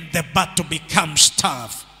when the battle becomes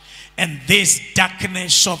tough. And this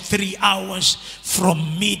darkness of 3 hours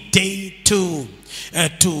from midday to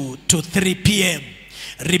 3 p.m.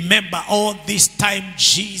 Remember, all this time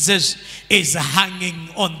Jesus is hanging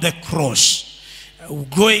on the cross,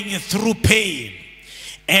 going through pain.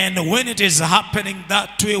 And when it is happening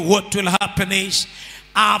that way, what will happen is,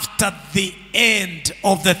 after the end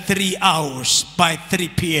of the 3 hours, by 3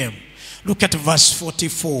 p.m. Look at verse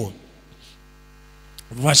 44.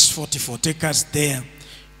 Verse 44, take us there.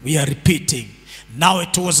 We are repeating. Now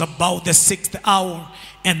it was about the 6th hour,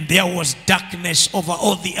 and there was darkness over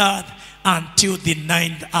all the earth until the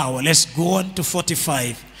 9th hour. Let's go on to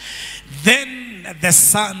 45. Then the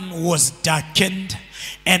sun was darkened,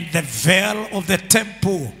 and the veil of the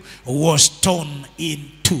temple was torn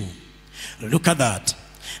in two. Look at that.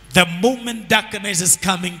 The moment darkness is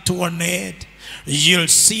coming to an end, you'll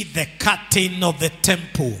see the curtain of the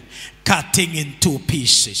temple cutting in two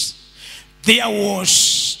pieces. There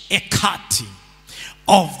was a cutting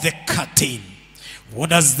of the curtain. What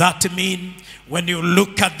does that mean? When you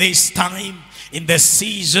look at this time in the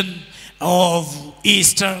season of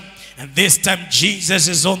Easter, and this time Jesus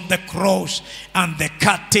is on the cross and the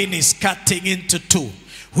curtain is cutting into two.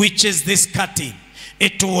 Which is this curtain?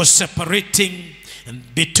 It was separating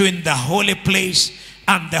between the holy place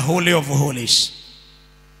and the Holy of Holies.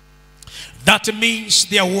 That means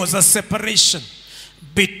there was a separation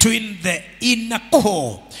between the inner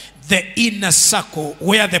core, the inner circle,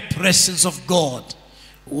 where the presence of God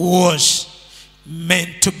was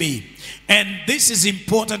meant to be. And this is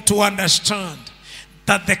important to understand,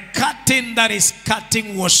 that the curtain that is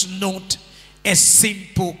cutting was not a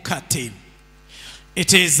simple curtain.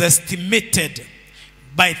 It is estimated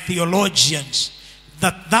by theologians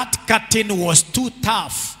that that curtain was too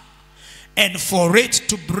tough, and for it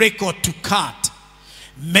to break or to cut,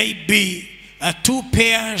 maybe two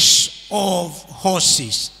pairs of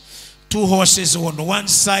horses, two horses on one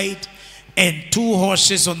side and two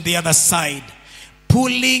horses on the other side,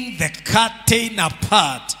 pulling the curtain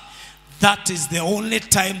apart, that is the only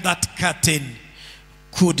time that curtain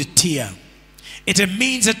could tear. It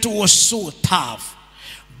means it was so tough.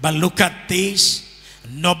 But look at this.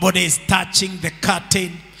 Nobody is touching the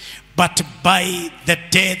curtain, but by the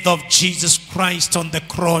death of Jesus Christ on the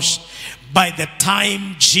cross, by the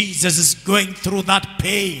time Jesus is going through that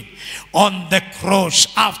pain on the cross,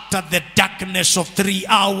 after the darkness of 3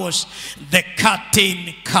 hours, the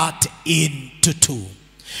curtain cut into two.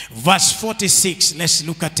 Verse 46, let's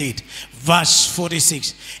look at it. Verse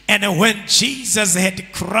 46. And when Jesus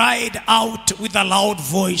had cried out with a loud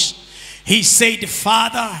voice, he said,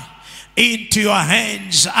 Father, into your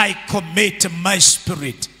hands I commit my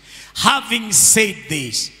spirit. Having said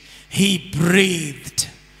this, he breathed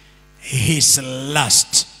his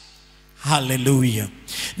last. Hallelujah.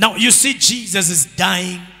 Now you see, Jesus is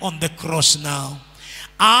dying on the cross now.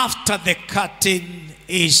 After the curtain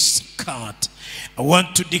is cut, I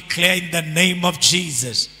want to declare in the name of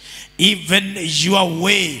Jesus, even your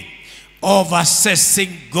way of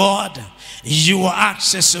assessing God, your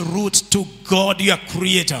access route to God, your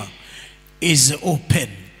creator, is open.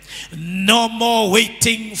 No more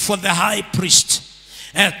waiting for the high priest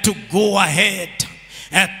to go ahead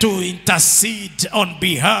to intercede on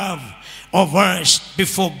behalf of us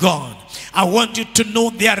before God. I want you to know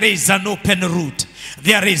there is an open route.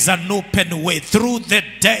 There is an open way through the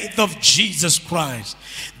death of Jesus Christ.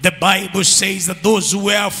 The Bible says that those who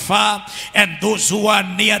are far and those who are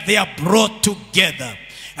near, they are brought together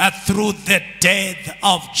through the death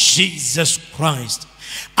of Jesus Christ.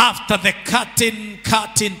 After the curtain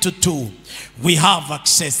cut into two, we have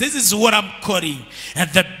access. This is what I'm calling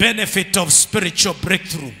the benefit of spiritual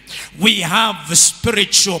breakthrough. We have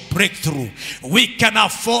spiritual breakthrough. We can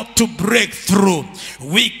afford to break through.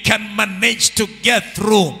 We can manage to get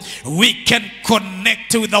through. We can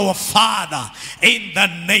connect with our Father in the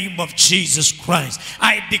name of Jesus Christ.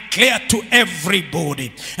 I declare to everybody,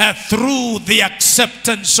 through the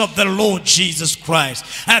acceptance of the Lord Jesus Christ,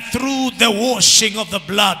 through the washing of the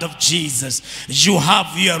blood of Jesus, you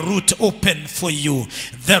have your route open for you.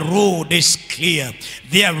 The road is clear.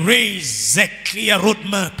 There is a clear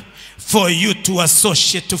roadmap for you to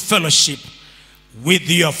associate, to fellowship with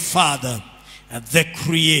your Father, the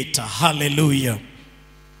Creator. Hallelujah.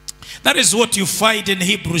 That is what you find in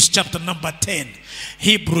Hebrews chapter number 10.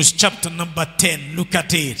 Hebrews chapter number 10. Look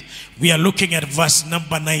at it. We are looking at verse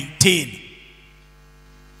number 19.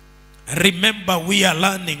 Remember, we are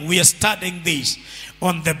learning, we are studying this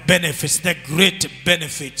on the benefits, the great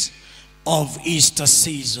benefits of Easter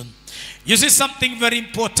season. You see something very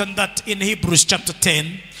important, that in Hebrews chapter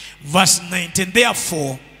 10 verse 19,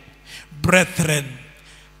 therefore, brethren,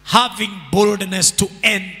 having boldness to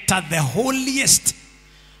enter the holiest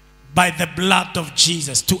by the blood of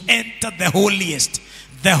Jesus, to enter the holiest,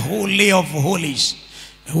 the holy of holies,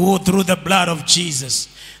 through the blood of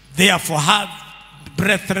Jesus. Therefore, have,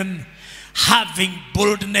 brethren, having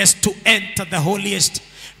boldness to enter the holiest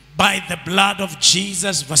by the blood of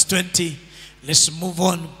Jesus. Verse 20, let's move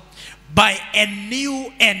on. By a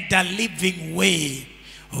new and a living way,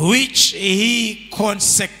 which he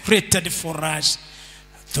consecrated for us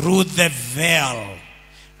through the veil,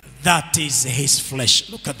 that is his flesh.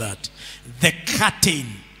 Look at that. The curtain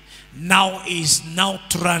now is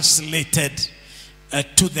translated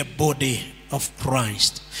to the body of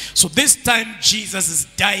Christ. So this time Jesus is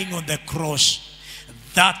dying on the cross.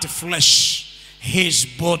 that flesh, his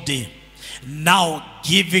body, now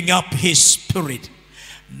giving up his spirit.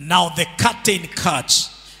 Now the curtain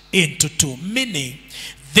cuts into two, meaning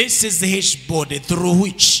this is his body through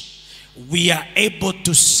which we are able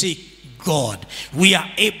to seek God. We are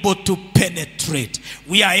able to penetrate.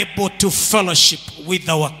 We are able to fellowship with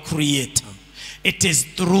our Creator. It is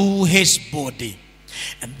through his body.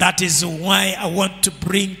 And that is why I want to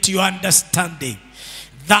bring to your understanding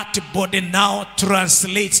that body now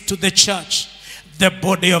translates to the church, the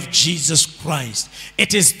body of Jesus Christ.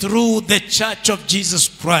 It is through the church of Jesus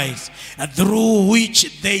Christ, through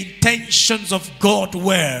which the intentions of God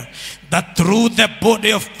were that through the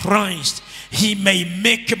body of Christ, he may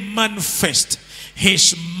make manifest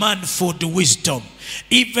his manifold wisdom,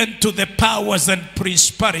 even to the powers and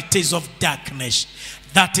principalities of darkness.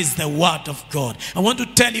 That is the word of God. I want to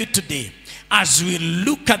tell you today, as we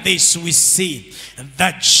look at this, we see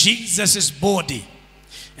that Jesus' body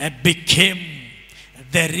became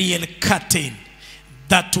the real curtain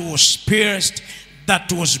that was pierced,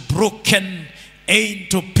 that was broken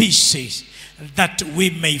into pieces, that we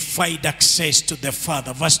may find access to the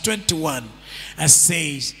Father. Verse 21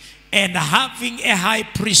 says, and having a high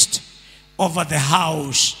priest over the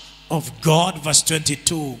house of God. Verse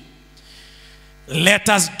 22, let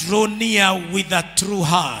us draw near with a true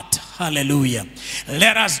heart. Hallelujah.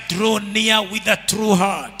 Let us draw near with a true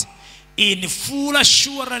heart, in full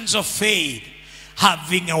assurance of faith,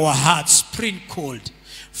 having our hearts sprinkled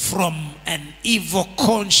from an evil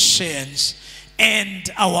conscience and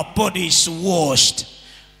our bodies washed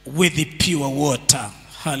with the pure water.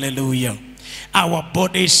 Hallelujah. Our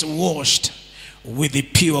bodies washed with the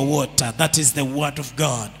pure water. That is the word of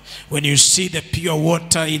God. When you see the pure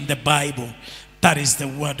water in the Bible, that is the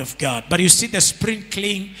word of God. But you see, the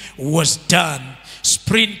sprinkling was done.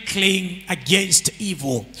 Sprinkling against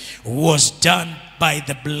evil was done by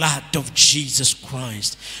the blood of Jesus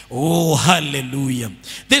Christ. Oh, hallelujah.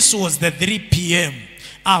 This was the 3 p.m.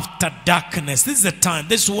 after darkness. This is the time.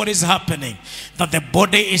 This is what is happening. That the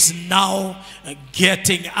body is now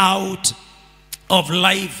getting out of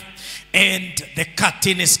life, and the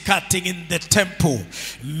curtain is cutting in the temple,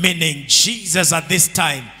 meaning Jesus at this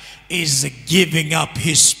time is giving up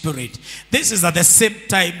his spirit. This is at the same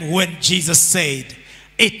time when Jesus said,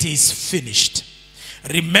 it is finished.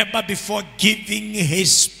 Remember, before giving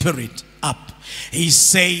his spirit up, he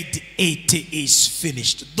said, it is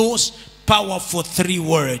finished. Those powerful 3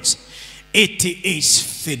 words, it is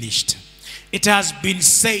finished. It has been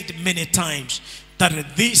said many times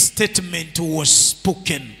that this statement was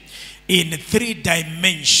spoken in 3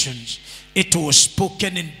 dimensions. It was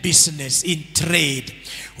spoken in business, in trade,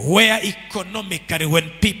 where economically, when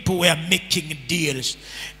people were making deals,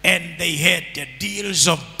 and they had deals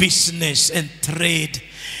of business and trade,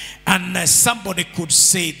 and somebody could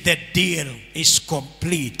say the deal is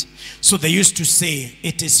complete. So they used to say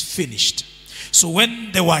it is finished. So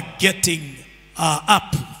when they were getting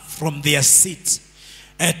up from their seats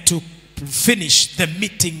to finish the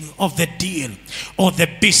meeting of the deal or the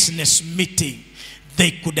business meeting,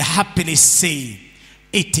 they could happily say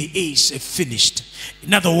it is finished.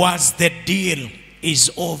 In other words, the deal is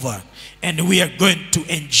over, and we are going to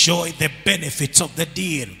enjoy the benefits of the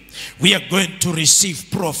deal. We are going to receive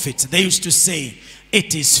profits. They used to say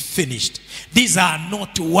it is finished. These are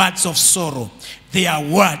not words of sorrow. They are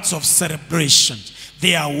words of celebration.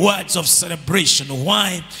 They are words of celebration.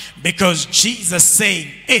 Why? Because Jesus saying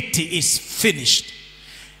it is finished.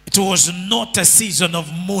 It was not a season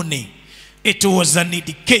of mourning. It was an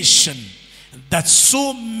indication that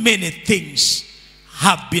so many things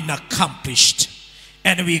have been accomplished,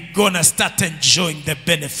 and we're gonna start enjoying the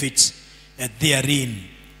benefits therein.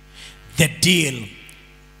 The deal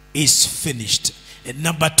is finished. And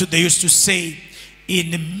number 2, they used to say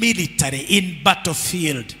in military, in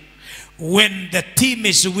battlefield, when the team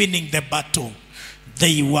is winning the battle,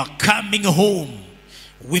 they were coming home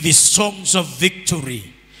with the songs of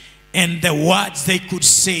victory, and the words they could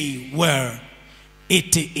say were,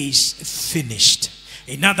 it is finished.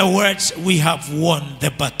 In other words, we have won the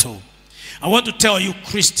battle. I want to tell you,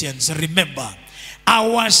 Christians, remember,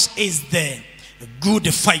 ours is the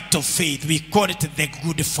good fight of faith. We call it the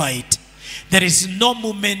good fight. There is no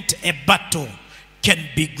moment a battle can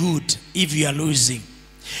be good if you are losing.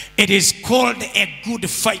 It is called a good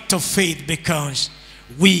fight of faith because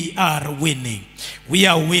we are winning. We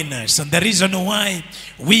are winners. And the reason why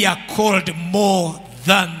we are called more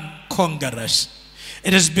than conquerors,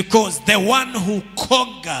 it is because the one who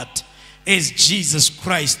conquered is Jesus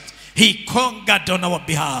Christ. He conquered on our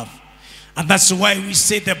behalf. And that's why we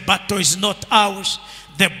say the battle is not ours.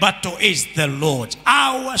 The battle is the Lord's.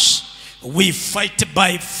 Ours We fight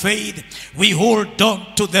by faith. We hold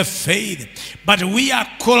on to the faith. But we are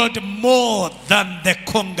called more than the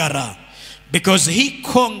conqueror, because he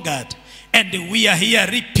conquered, and we are here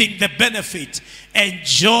reaping the benefit,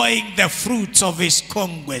 enjoying the fruits of his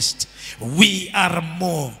conquest. We are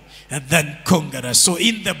more than conquerors. So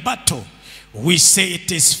in the battle, we say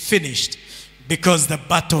it is finished, because the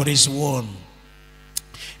battle is won.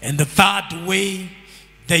 And the third way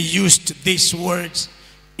they used these words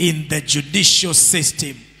in the judicial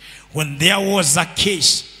system, when there was a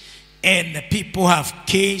case and the people have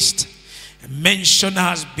cased, mention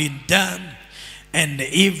has been done, and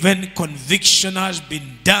even conviction has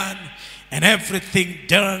been done, and everything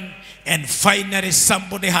done, and finally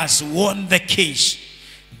somebody has won the case,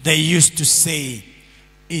 they used to say,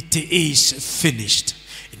 it is finished.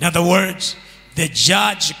 In other words, the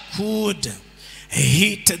judge could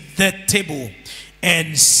hit the table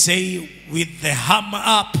and say with the hammer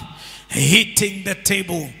up, hitting the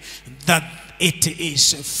table, that it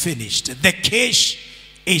is finished. The case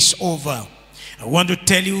is over. I want to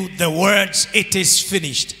tell you, the words, it is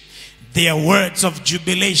finished, they are words of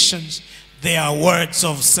jubilations. They are words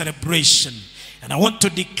of celebration. And I want to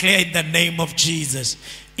declare in the name of Jesus,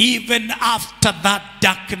 even after that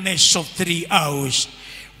darkness of 3 hours,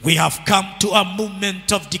 we have come to a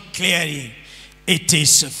moment of declaring, it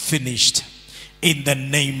is finished. In the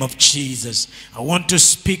name of Jesus, I want to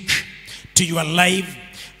speak to your life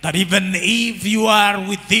that even if you are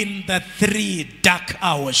within the 3 dark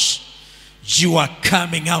hours, you are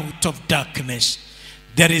coming out of darkness.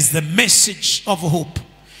 There is the message of hope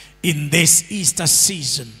in this Easter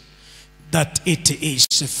season, that it is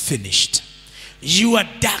finished. Your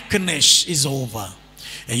darkness is over.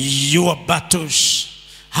 Your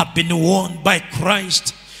battles have been won by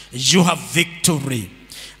Christ. You have victory.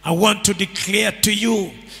 I want to declare to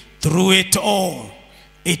you, through it all,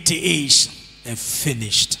 it is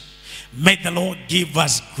finished. May the Lord give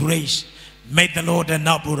us grace. May the Lord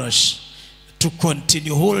enable us to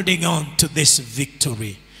continue holding on to this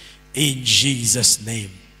victory in Jesus'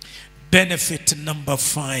 name. Benefit number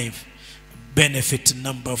 5. Benefit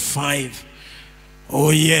number 5. Oh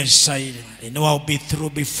yes, I know I'll be through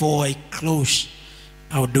before I close.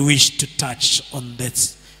 I would wish to touch on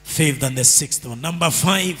this 5th and the 6th one. Number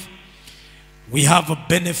 5, we have a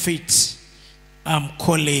benefit I'm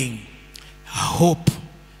calling hope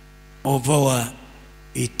of our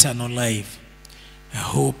eternal life.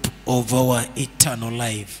 Hope of our eternal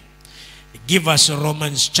life. Give us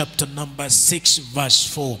Romans chapter number 6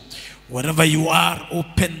 verse 4. Wherever you are,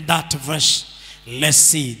 open that verse. Let's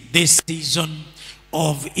see this season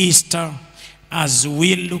of Easter as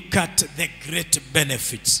we look at the great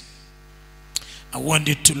benefits. I want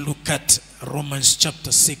you to look at Romans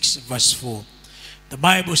chapter 6 verse 4. The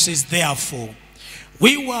Bible says, therefore,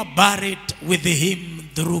 we were buried with him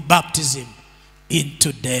through baptism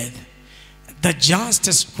into death, that just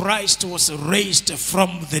as Christ was raised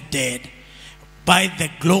from the dead by the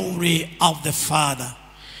glory of the Father,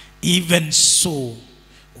 even so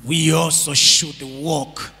we also should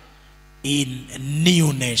walk in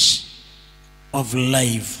newness of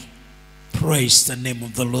life. Praise the name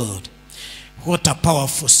of the Lord. What a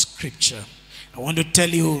powerful scripture. I want to tell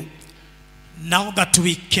you, now that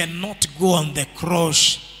we cannot go on the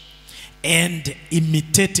cross and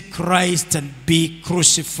imitate Christ and be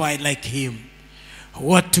crucified like him,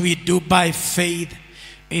 what we do by faith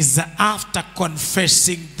is after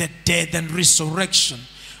confessing the death and resurrection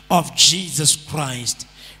of Jesus Christ,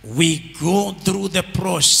 we go through the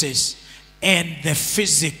process, and the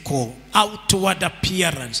physical outward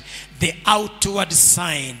appearance, the outward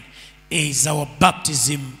sign is our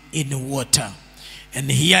baptism in water. And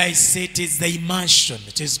here I say it is the immersion.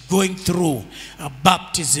 It is going through a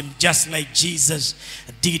baptism just like Jesus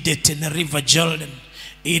did it in the river Jordan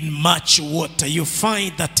in much water. You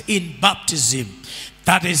find that in baptism,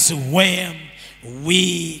 that is where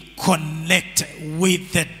we connect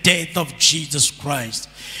with the death of Jesus Christ.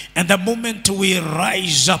 And the moment we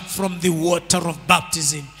rise up from the water of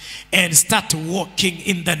baptism and start walking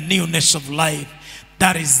in the newness of life,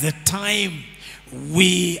 that is the time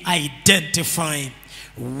we identify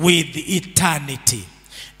with eternity.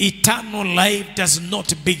 Eternal life does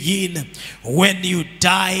not begin when you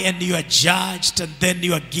die and you are judged and then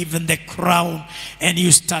you are given the crown and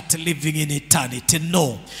you start living in eternity.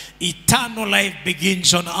 No. Eternal life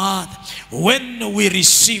begins on earth when we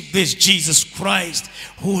receive this Jesus Christ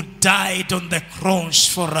who died on the cross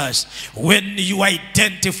for us. When you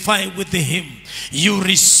identify with him, you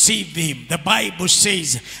receive him. The Bible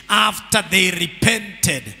says after they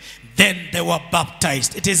repented, then they were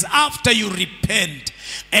baptized. It is after you repent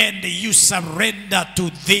and you surrender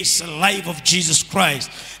to this life of Jesus Christ,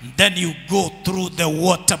 then you go through the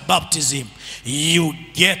water baptism. You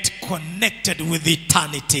get connected with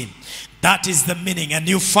eternity. That is the meaning. And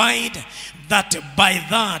you find that by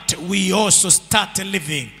that we also start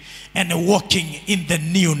living and walking in the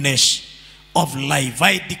newness of life.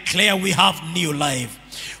 I declare we have new life.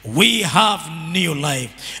 We have new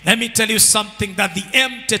life. Let me tell you something, that the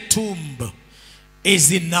empty tomb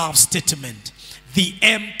is enough statement. The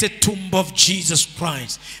empty tomb of Jesus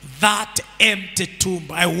Christ. That empty tomb,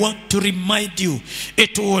 I want to remind you,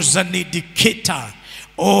 it was an indicator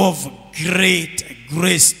of great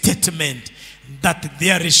statement that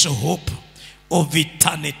there is a hope of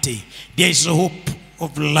eternity. There is a hope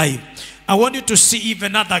of life. I want you to see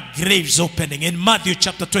even other graves opening in Matthew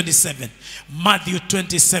chapter 27. Matthew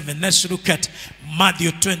 27. Let's look at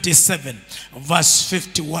Matthew 27 verse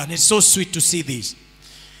 51. It's so sweet to see this.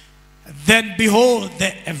 Then behold,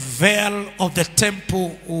 the veil of the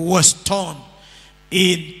temple was torn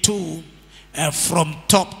in two from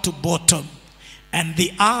top to bottom, and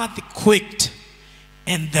the earth quaked,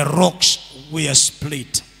 and the rocks were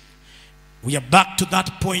split. We are back to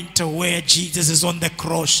that point where Jesus is on the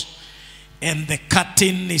cross, and the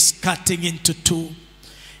curtain is cutting into two.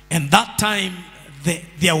 And that time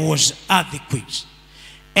there was earthquakes.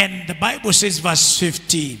 And the Bible says, verse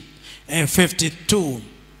 52,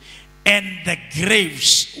 and the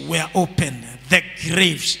graves were opened. The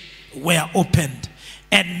graves were opened.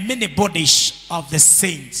 And many bodies of the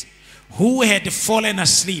saints who had fallen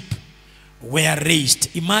asleep were raised.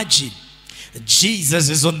 Imagine, Jesus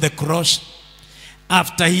is on the cross.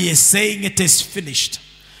 After he is saying it is finished,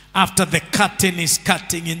 after the curtain is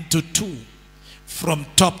cutting into two from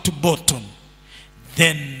top to bottom,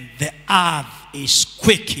 then the earth is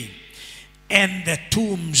quaking, and the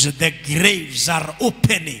tombs, the graves are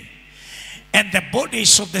opening, and the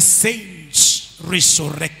bodies of the saints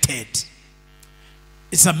resurrected.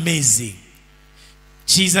 It's amazing.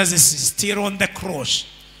 Jesus is still on the cross,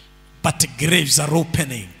 but the graves are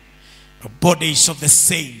opening. The bodies of the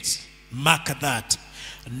saints, mark that.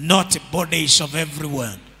 Not bodies of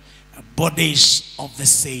everyone, bodies of the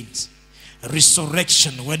saints.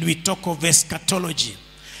 Resurrection, when we talk of eschatology,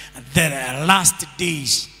 the last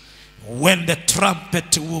days when the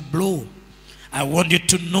trumpet will blow, I want you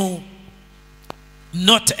to know,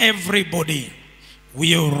 not everybody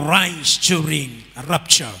will rise during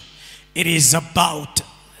rapture. It is about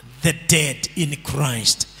the dead in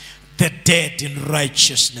Christ, the dead in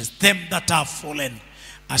righteousness, them that have fallen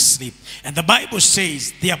asleep. And the Bible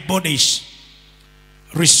says their bodies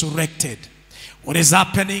resurrected. What is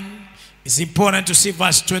happening is important to see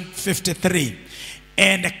verse 53.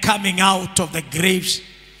 And coming out of the graves,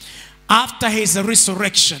 after his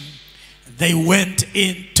resurrection, they went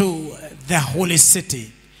into the holy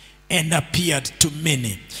city and appeared to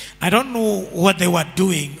many. I don't know what they were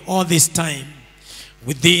doing all this time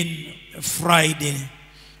within Friday,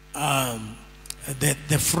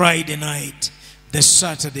 the Friday night, the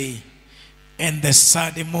Saturday, and the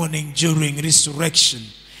Saturday morning during resurrection.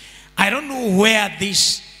 I don't know where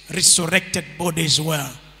these resurrected bodies were,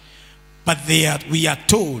 but we are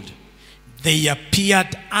told they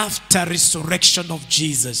appeared after resurrection of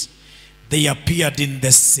Jesus. They appeared in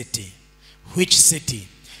the city. Which city?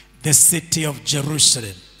 The city of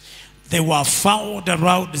Jerusalem. They were found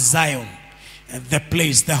around Zion, the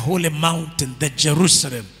place, the holy mountain, the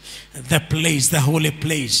Jerusalem, the place, the holy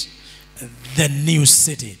place, the new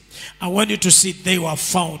city. I want you to see they were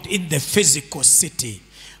found in the physical city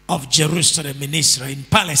of Jerusalem in Israel, in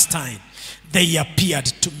Palestine. They appeared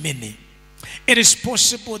to many. It is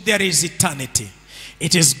possible there is eternity.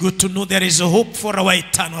 It is good to know there is a hope for our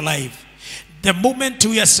eternal life. The moment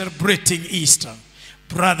we are celebrating Easter,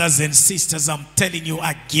 brothers and sisters, I'm telling you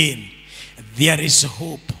again, there is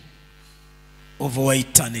hope of our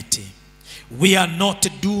eternity. We are not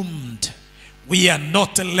doomed. We are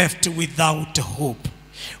not left without hope.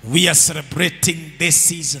 We are celebrating this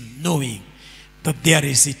season knowing that there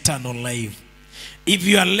is eternal life. If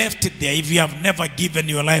you are left there, if you have never given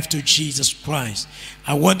your life to Jesus Christ,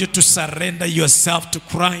 I want you to surrender yourself to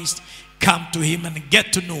Christ, come to him and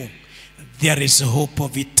get to know there is a hope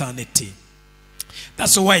of eternity.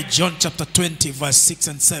 That's why John chapter 20 verse 6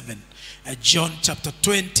 and 7. John chapter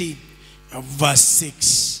 20 verse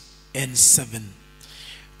 6 and 7.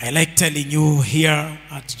 I like telling you here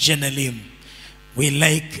at JENELIM, we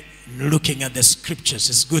like looking at the scriptures.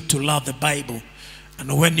 It's good to love the Bible.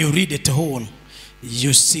 And when you read it whole,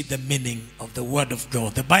 you see the meaning of the word of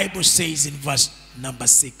God. The Bible says in verse number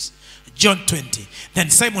 6, John 20, then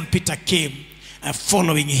Simon Peter came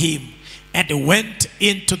following him, and went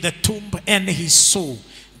into the tomb, and he saw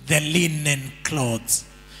the linen clothes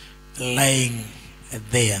lying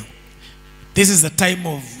there. This is the time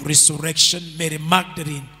of resurrection. Mary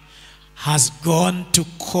Magdalene has gone to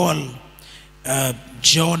call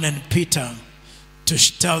John and Peter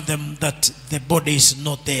to tell them that the body is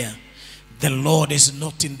not there. The Lord is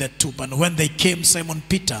not in the tomb. And when they came, Simon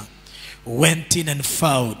Peter went in and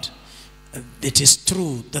found it is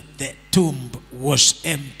true that the tomb was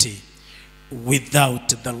empty without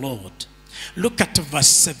the Lord. Look at verse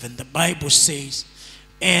 7. The Bible says,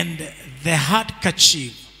 and the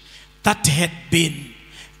handkerchief that had been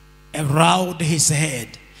around his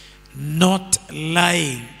head, not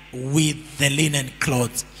lying with the linen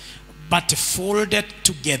cloth, but folded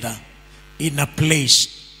together in a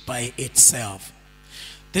place by itself.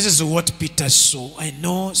 This is what Peter saw. I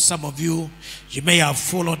know some of you may have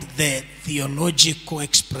followed the theological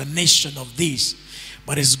explanation of this,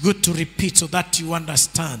 but it's good to repeat so that you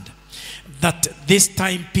understand that this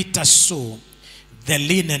time Peter saw the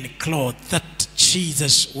linen cloth that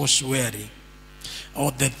Jesus was wearing,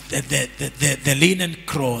 or the linen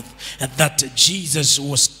cloth that Jesus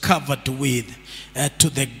was covered with to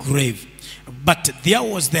the grave. But there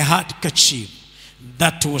was the handkerchief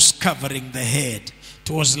that was covering the head. It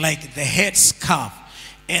was like the head scarf.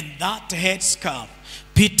 And that head scarf,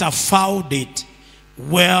 Peter found it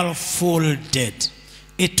well folded.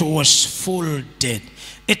 It was folded.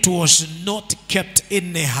 It was not kept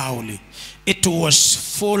anyhow. It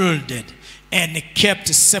was folded and kept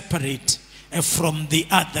separate from the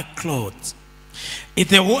other clothes.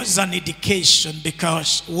 There was an indication,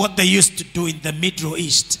 because what they used to do in the Middle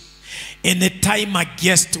East, any time a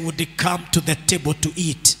guest would come to the table to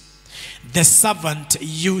eat, the servant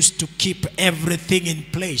used to keep everything in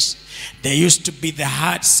place. There used to be the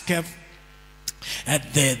hard scarf,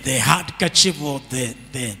 the handkerchief, or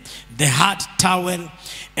the hard towel,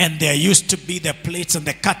 and there used to be the plates and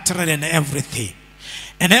the cutlery and everything.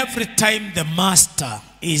 And every time the master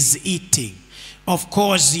is eating, of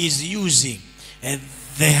course he is using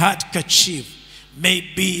the handkerchief,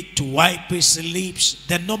 maybe to wipe his lips,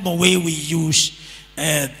 the normal way we use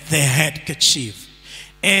the handkerchief.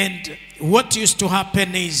 And what used to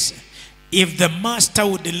happen is, if the master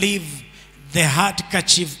would leave the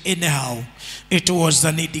handkerchief anyhow, it was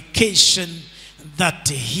an indication that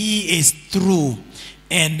he is through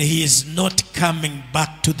and he is not coming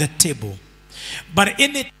back to the table. But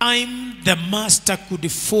any time the master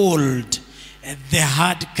could fold the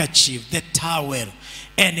handkerchief, the towel,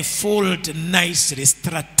 and fold nicely,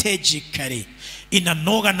 strategically, in an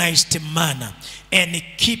organized manner, and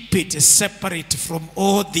keep it separate from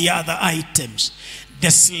all the other items,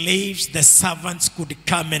 the slaves, the servants could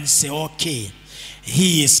come and say, okay,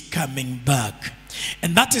 he is coming back.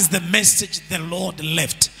 And that is the message the Lord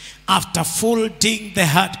left. After folding the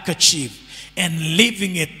handkerchief and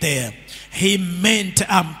leaving it there, he meant,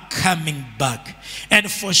 I'm coming back.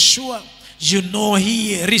 And for sure, you know,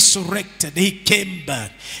 he resurrected, he came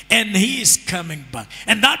back, and he is coming back.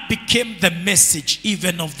 And that became the message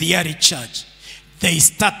even of the early church. They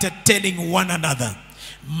started telling one another,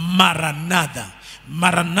 Maranatha.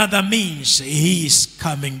 Maranatha means he is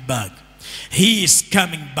coming back. He is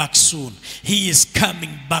coming back soon. He is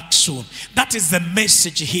coming back soon. That is the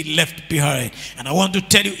message he left behind. And I want to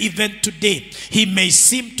tell you, even today, he may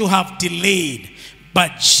seem to have delayed,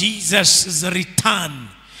 but Jesus' return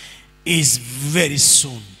is very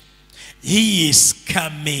soon. He is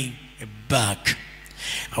coming back.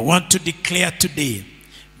 I want to declare today,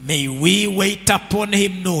 may we wait upon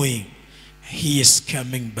him knowing he is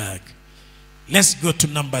coming back. Let's go to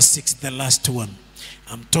number 6, the last one.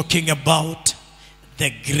 I'm talking about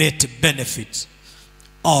the great benefits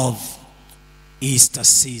of Easter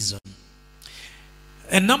season.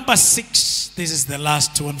 And number 6, this is the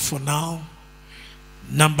last one for now.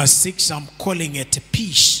 Number 6, I'm calling it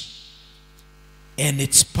peace and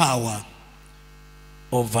its power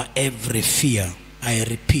over every fear. I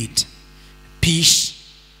repeat,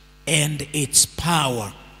 peace and its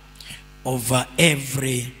power over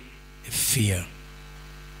every fear.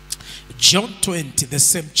 John 20, the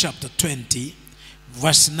same chapter 20,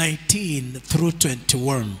 verse 19 through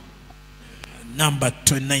 21. Number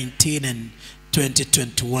 19 and 20,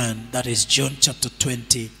 21. That is John chapter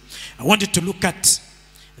 20. I want you to look at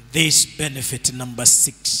this benefit, number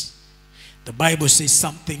 6. The Bible says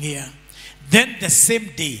something here. Then the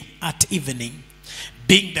same day at evening,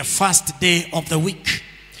 being the first day of the week,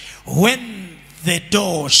 when the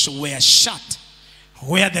doors were shut,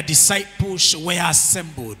 where the disciples were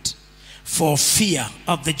assembled for fear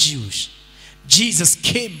of the Jews, Jesus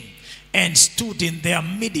came and stood in their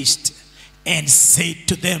midst and said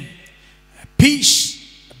to them,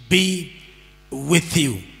 peace be with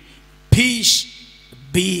you. Peace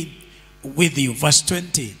be with you. Verse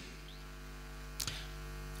 20.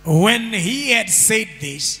 When he had said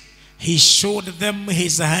this, he showed them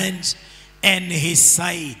his hands and his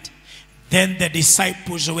side. Then the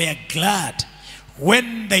disciples were glad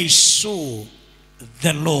when they saw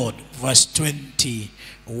the Lord. Verse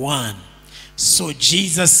 21. So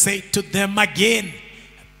Jesus said to them again,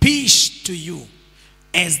 peace to you.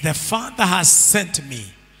 As the Father has sent me,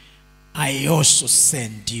 I also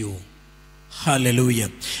send you. Hallelujah.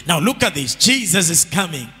 Now look at this. Jesus is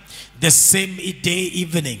coming the same day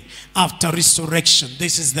evening after resurrection.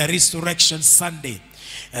 This is the Resurrection Sunday.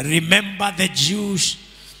 Remember, the Jews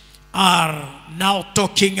are now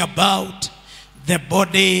talking about the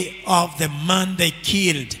body of the man they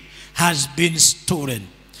killed has been stolen.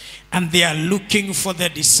 And they are looking for the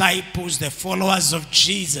disciples, the followers of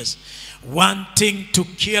Jesus, wanting to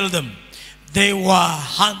kill them. They were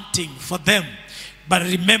hunting for them. But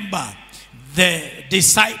remember, the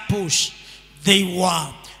disciples, they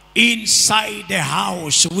were inside the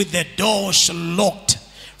house with the doors locked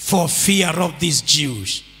for fear of these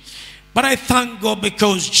Jews. But I thank God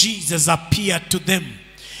because Jesus appeared to them.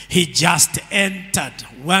 He just entered.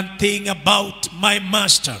 One thing about my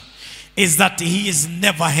master is that he is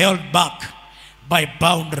never held back by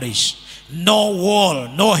boundaries. No wall,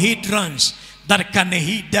 no hindrance that can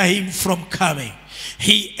hinder him from coming.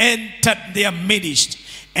 He entered their midst,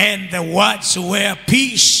 and the words were,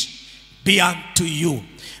 peace be unto you.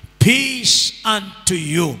 Peace unto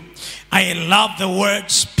you. I love the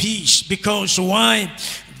words peace, because why?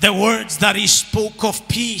 The words that he spoke of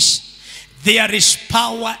peace, there is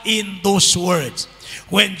power in those words.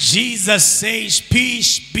 When Jesus says,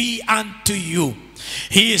 peace be unto you,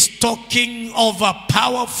 he is talking of a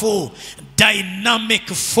powerful, dynamic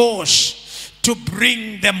force to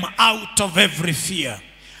bring them out of every fear.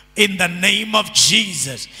 In the name of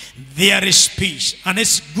Jesus, there is peace. And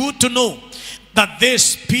it's good to know that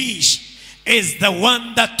this peace is the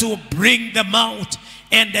one that will bring them out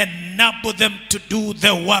and enable them to do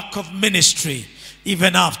the work of ministry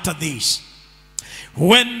even after this.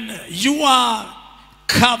 When you are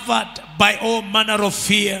covered by all manner of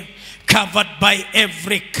fear, covered by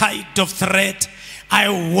every kind of threat, I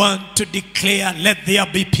want to declare, let there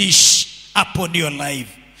be peace upon your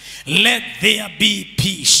life. Let there be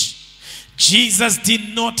peace. Jesus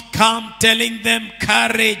did not come telling them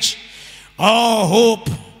courage or hope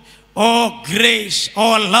or grace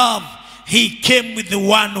or love. He came with the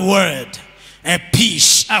one word, a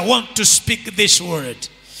peace. I want to speak this word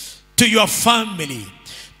to your family,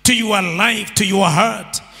 to your life, to your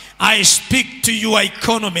heart. I speak to your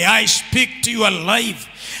economy. I speak to your life.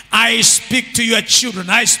 I speak to your children.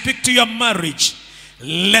 I speak to your marriage.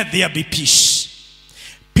 Let there be peace.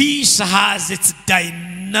 Peace has its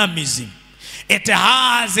dynamism. It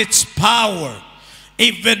has its power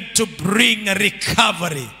even to bring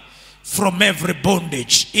recovery from every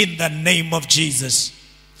bondage in the name of Jesus.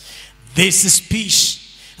 This is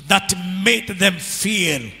peace that made them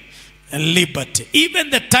feel liberty. Even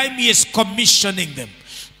the time he is commissioning them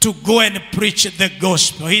to go and preach the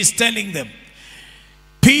gospel, he is telling them,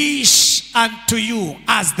 peace unto you,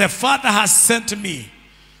 as the Father has sent me,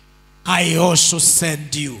 I also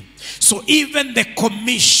send you. So even the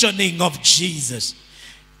commissioning of Jesus,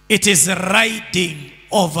 it is riding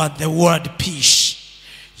over the word peace.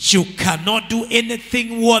 You cannot do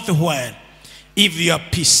anything worthwhile if you are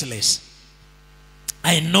peaceless.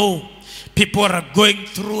 I know people are going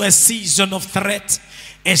through a season of threat,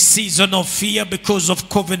 a season of fear because of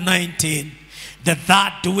COVID-19, the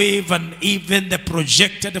third wave, and even the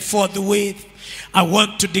projected fourth wave. I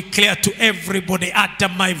want to declare to everybody under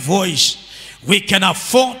my voice, we can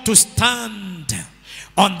afford to stand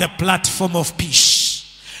on the platform of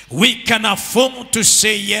peace. We can afford to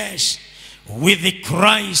say, yes, with the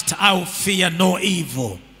Christ I'll fear no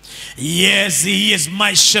evil. Yes, he is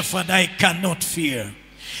my shepherd, I cannot fear.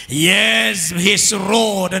 Yes, his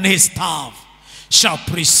rod and his staff shall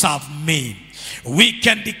preserve me. We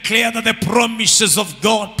can declare that the promises of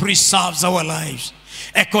God preserves our lives.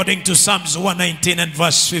 According to Psalms 119 and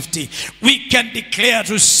verse 50, we can declare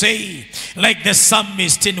to say, like the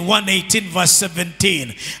psalmist in 118 verse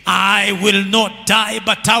 17, I will not die,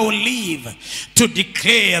 but I will live to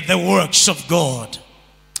declare the works of God.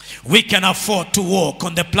 We can afford to walk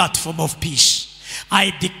on the platform of peace.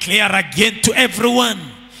 I declare again to everyone,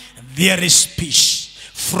 there is peace.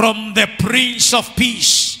 From the Prince of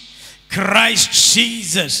Peace, Christ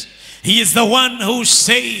Jesus. He is the one who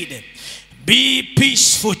said, be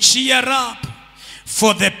peaceful, cheer up,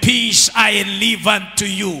 for the peace I leave unto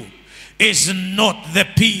you is not the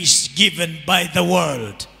peace given by the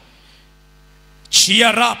world.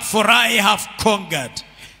 Cheer up, for I have conquered.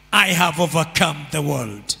 I have overcome the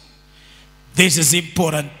world. This is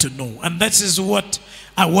important to know. And this is what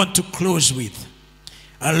I want to close with.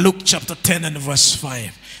 Luke chapter 10 and verse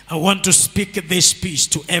 5. I want to speak this peace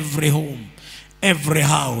to every home, every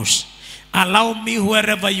house. Allow me,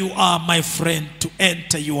 wherever you are, my friend, to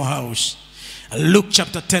enter your house. Luke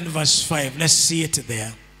chapter 10 verse 5. Let's see it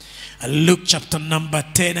there. Luke chapter number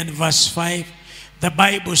 10 and verse 5. The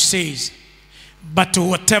Bible says, but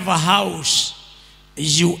whatever house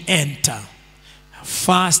you enter,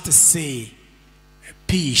 first say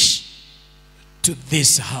peace to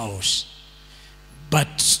this house.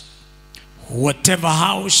 But whatever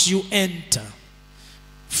house you enter,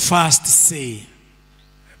 first say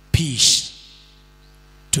peace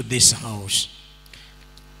to this house.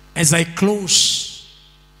 As I close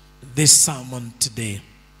this sermon today,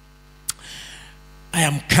 I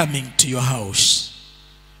am coming to your house.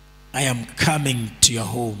 I am coming to your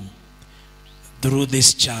home through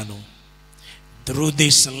this channel, through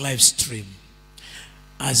this live stream.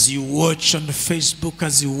 As you watch on Facebook,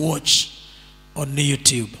 as you watch on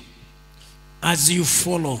YouTube, as you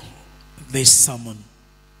follow this sermon,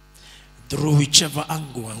 through whichever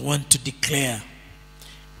angle, I want to declare,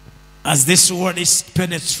 as this word is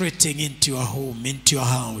penetrating into your home, into your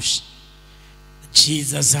house,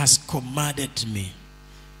 Jesus has commanded me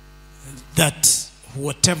that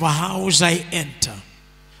whatever house I enter,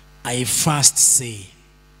 I first say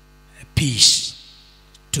peace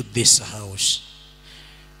to this house.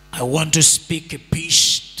 I want to speak a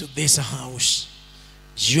peace to this house.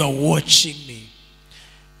 You are watching me.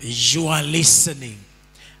 You are listening.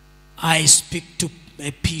 I speak to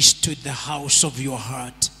a peace to the house of your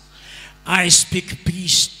heart. I speak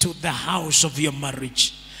peace to the house of your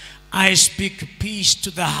marriage. I speak peace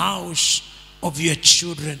to the house of your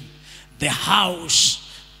children, the house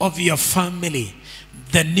of your family,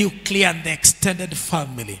 the nuclear and the extended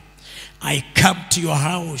family. I come to your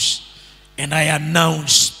house and I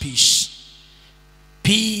announce peace.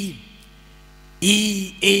 P-E-A-C-E.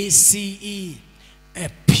 A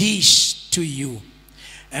peace to you.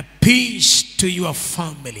 A peace to your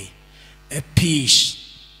family. A peace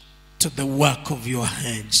to the work of your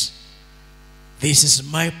hands. This is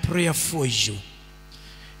my prayer for you.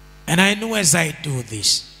 And I know as I do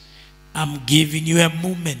this, I'm giving you a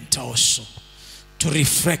moment also to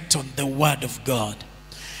reflect on the word of God.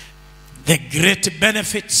 The great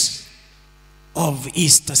benefits of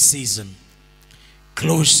Easter season.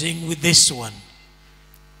 Closing with this one.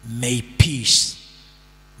 May peace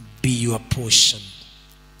be your portion.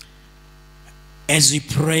 As we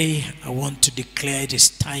pray, I want to declare it is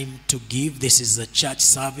time to give. This is a church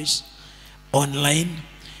service online.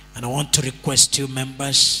 And I want to request you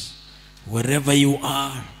members, wherever you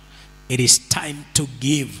are, it is time to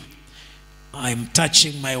give. I'm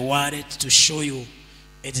touching my wallet to show you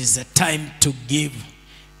it is a time to give.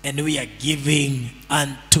 And we are giving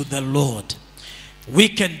unto the Lord. We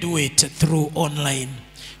can do it through online.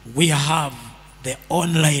 We have the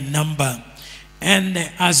online number. And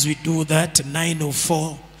as we do that,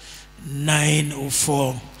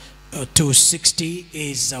 904-260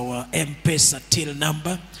 is our M-Pesa till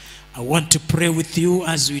number. I want to pray with you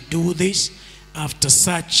as we do this. After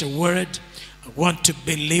such a word, I want to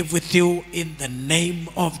believe with you in the name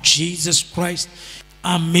of Jesus Christ.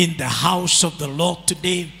 I'm in the house of the Lord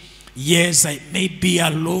today. Yes, I may be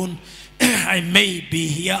alone. I may be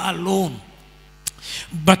here alone.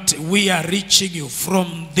 But we are reaching you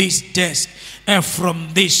from this desk,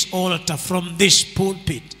 from this altar, from this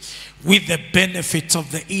pulpit, with the benefits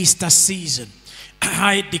of the Easter season.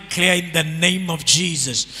 I declare in the name of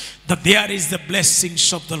Jesus that there is the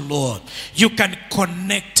blessings of the Lord. You can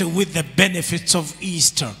connect with the benefits of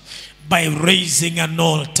Easter by raising an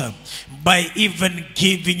altar, by even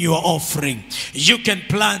giving your offering. You can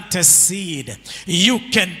plant a seed. You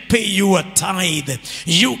can pay your tithe.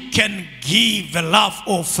 You can give a love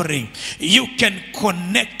offering. You can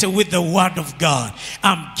connect with the word of God.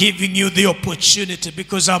 I'm giving you the opportunity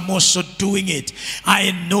because I'm also doing it.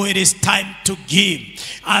 I know it is time to give.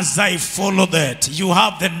 As I follow that, you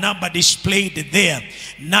have the number displayed there,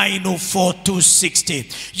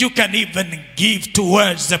 904-260. You can even give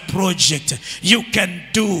towards the project. You can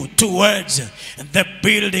do towards the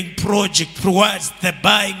building project, towards the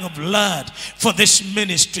buying of land for this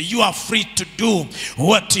ministry. You are free to do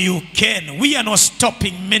what you can. We are not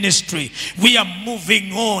stopping ministry. We are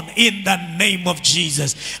moving on in the name of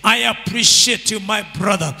Jesus. I appreciate you, my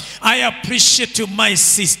brother. I appreciate you, my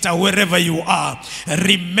sister, wherever you are.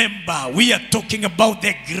 Remember, we are talking about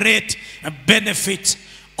the great benefit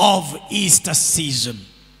of Easter season.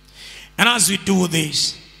 And as we do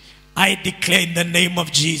this, I declare in the name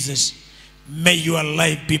of Jesus, may your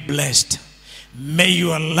life be blessed. May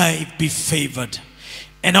your life be favored.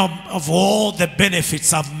 And of all the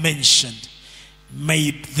benefits I've mentioned,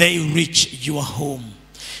 may they reach your home.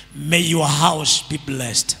 May your house be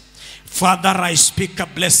blessed. Father, I speak a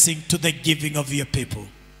blessing to the giving of your people.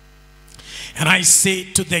 And I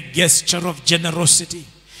say to the gesture of generosity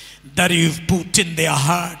that you've put in their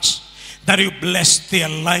hearts, that you bless their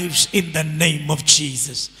lives in the name of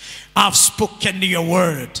Jesus. I've spoken your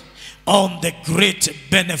word on the great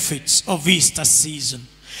benefits of Easter season.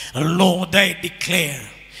 Lord, I declare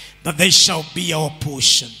that they shall be our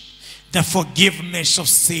portion. The forgiveness of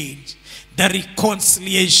sins, the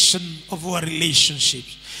reconciliation of our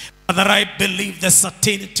relationships. Father, I believe the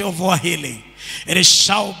certainty of our healing. It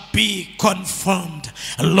shall be confirmed.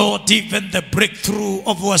 Lord, even the breakthrough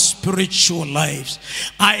of our spiritual lives.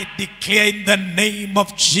 I declare in the name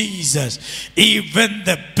of Jesus, even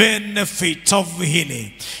the benefit of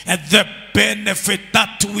healing and the benefit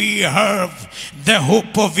that we have, the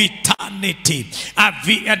hope of eternity,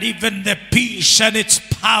 and even the peace and its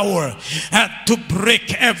power to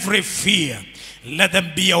break every fear. Let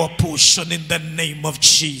them be our portion in the name of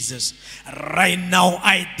Jesus. Right now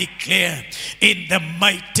I declare in the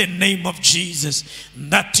mighty name of Jesus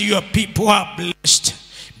that your people are blessed,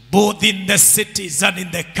 both in the cities and in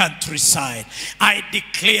the countryside. I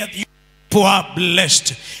declare you people are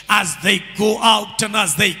blessed as they go out and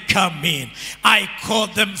as they come in. I call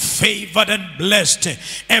them favored and blessed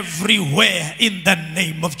everywhere in the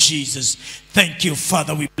name of Jesus. Thank you,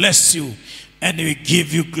 Father. We bless you and we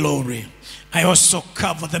give you glory. I also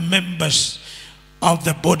cover the members of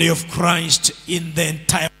the body of Christ in the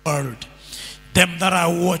entire world. Them that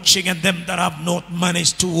are watching and them that have not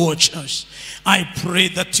managed to watch us. I pray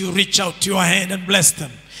that you reach out your hand and bless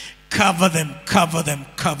them. Cover them, cover them,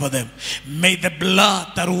 cover them. May the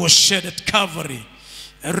blood that was shed at Calvary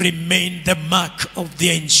remain the mark of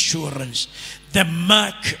their insurance. The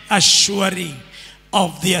mark assuring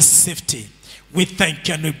of their safety. We thank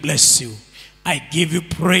you and we bless you. I give you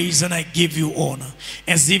praise and I give you honor.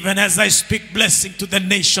 Even as I speak blessing to the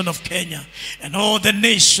nation of Kenya and all the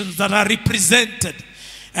nations that are represented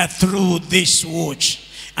through this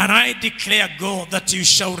watch. And I declare, God, that you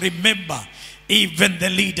shall remember even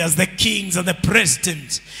the leaders, the kings and the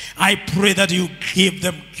presidents. I pray that you give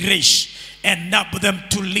them grace and enable them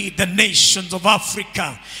to lead the nations of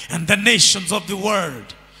Africa and the nations of the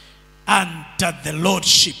world under the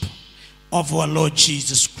lordship of our Lord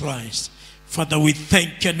Jesus Christ. Father, we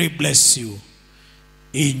thank you and we bless you.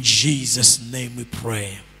 In Jesus' name we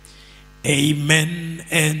pray. Amen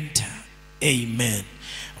and amen.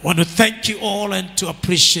 I want to thank you all and to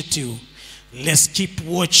appreciate you. Let's keep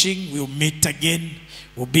watching. We'll meet again.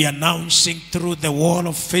 We'll be announcing through the wall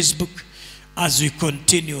of Facebook as we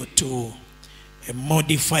continue to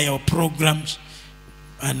modify our programs.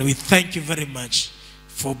 And we thank you very much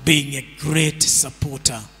for being a great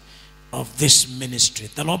supporter of this ministry.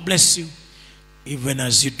 The Lord bless you. Even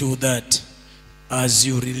as you do that, as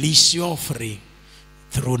you release your offering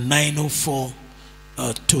through 904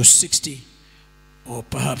 260 or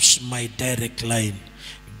perhaps my direct line.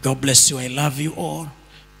 God bless you. I love you all.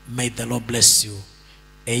 May the Lord bless you.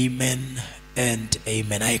 Amen and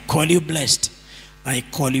amen. I call you blessed. I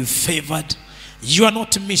call you favored. You are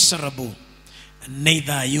not miserable.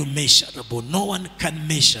 Neither are you measurable. No one can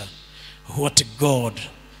measure what God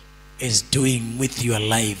is doing with your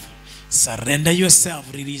life. Surrender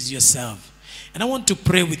yourself, release yourself. And I want to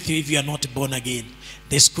pray with you if you are not born again.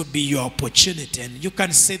 This could be your opportunity. And you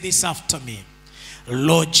can say this after me.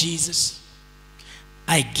 Lord Jesus,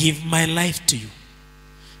 I give my life to you.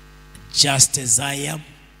 Just as I am,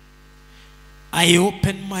 I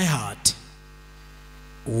open my heart.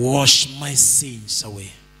 Wash my sins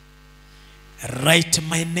away. Write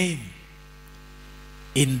my name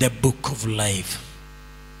in the book of life.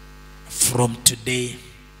 From today,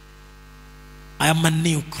 I am a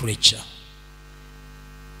new creature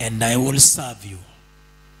and I will serve you.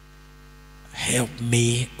 Help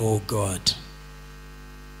me, oh God.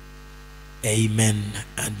 Amen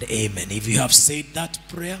and amen. If you have said that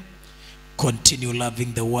prayer, continue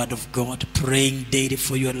loving the word of God, praying daily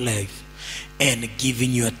for your life and giving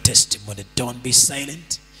your testimony. Don't be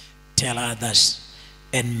silent. Tell others.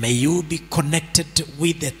 And may you be connected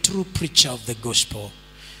with the true preacher of the gospel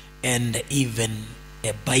and even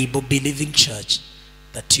a Bible-believing church,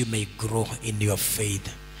 that you may grow in your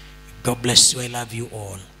faith. God bless you. I love you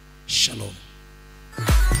all. Shalom.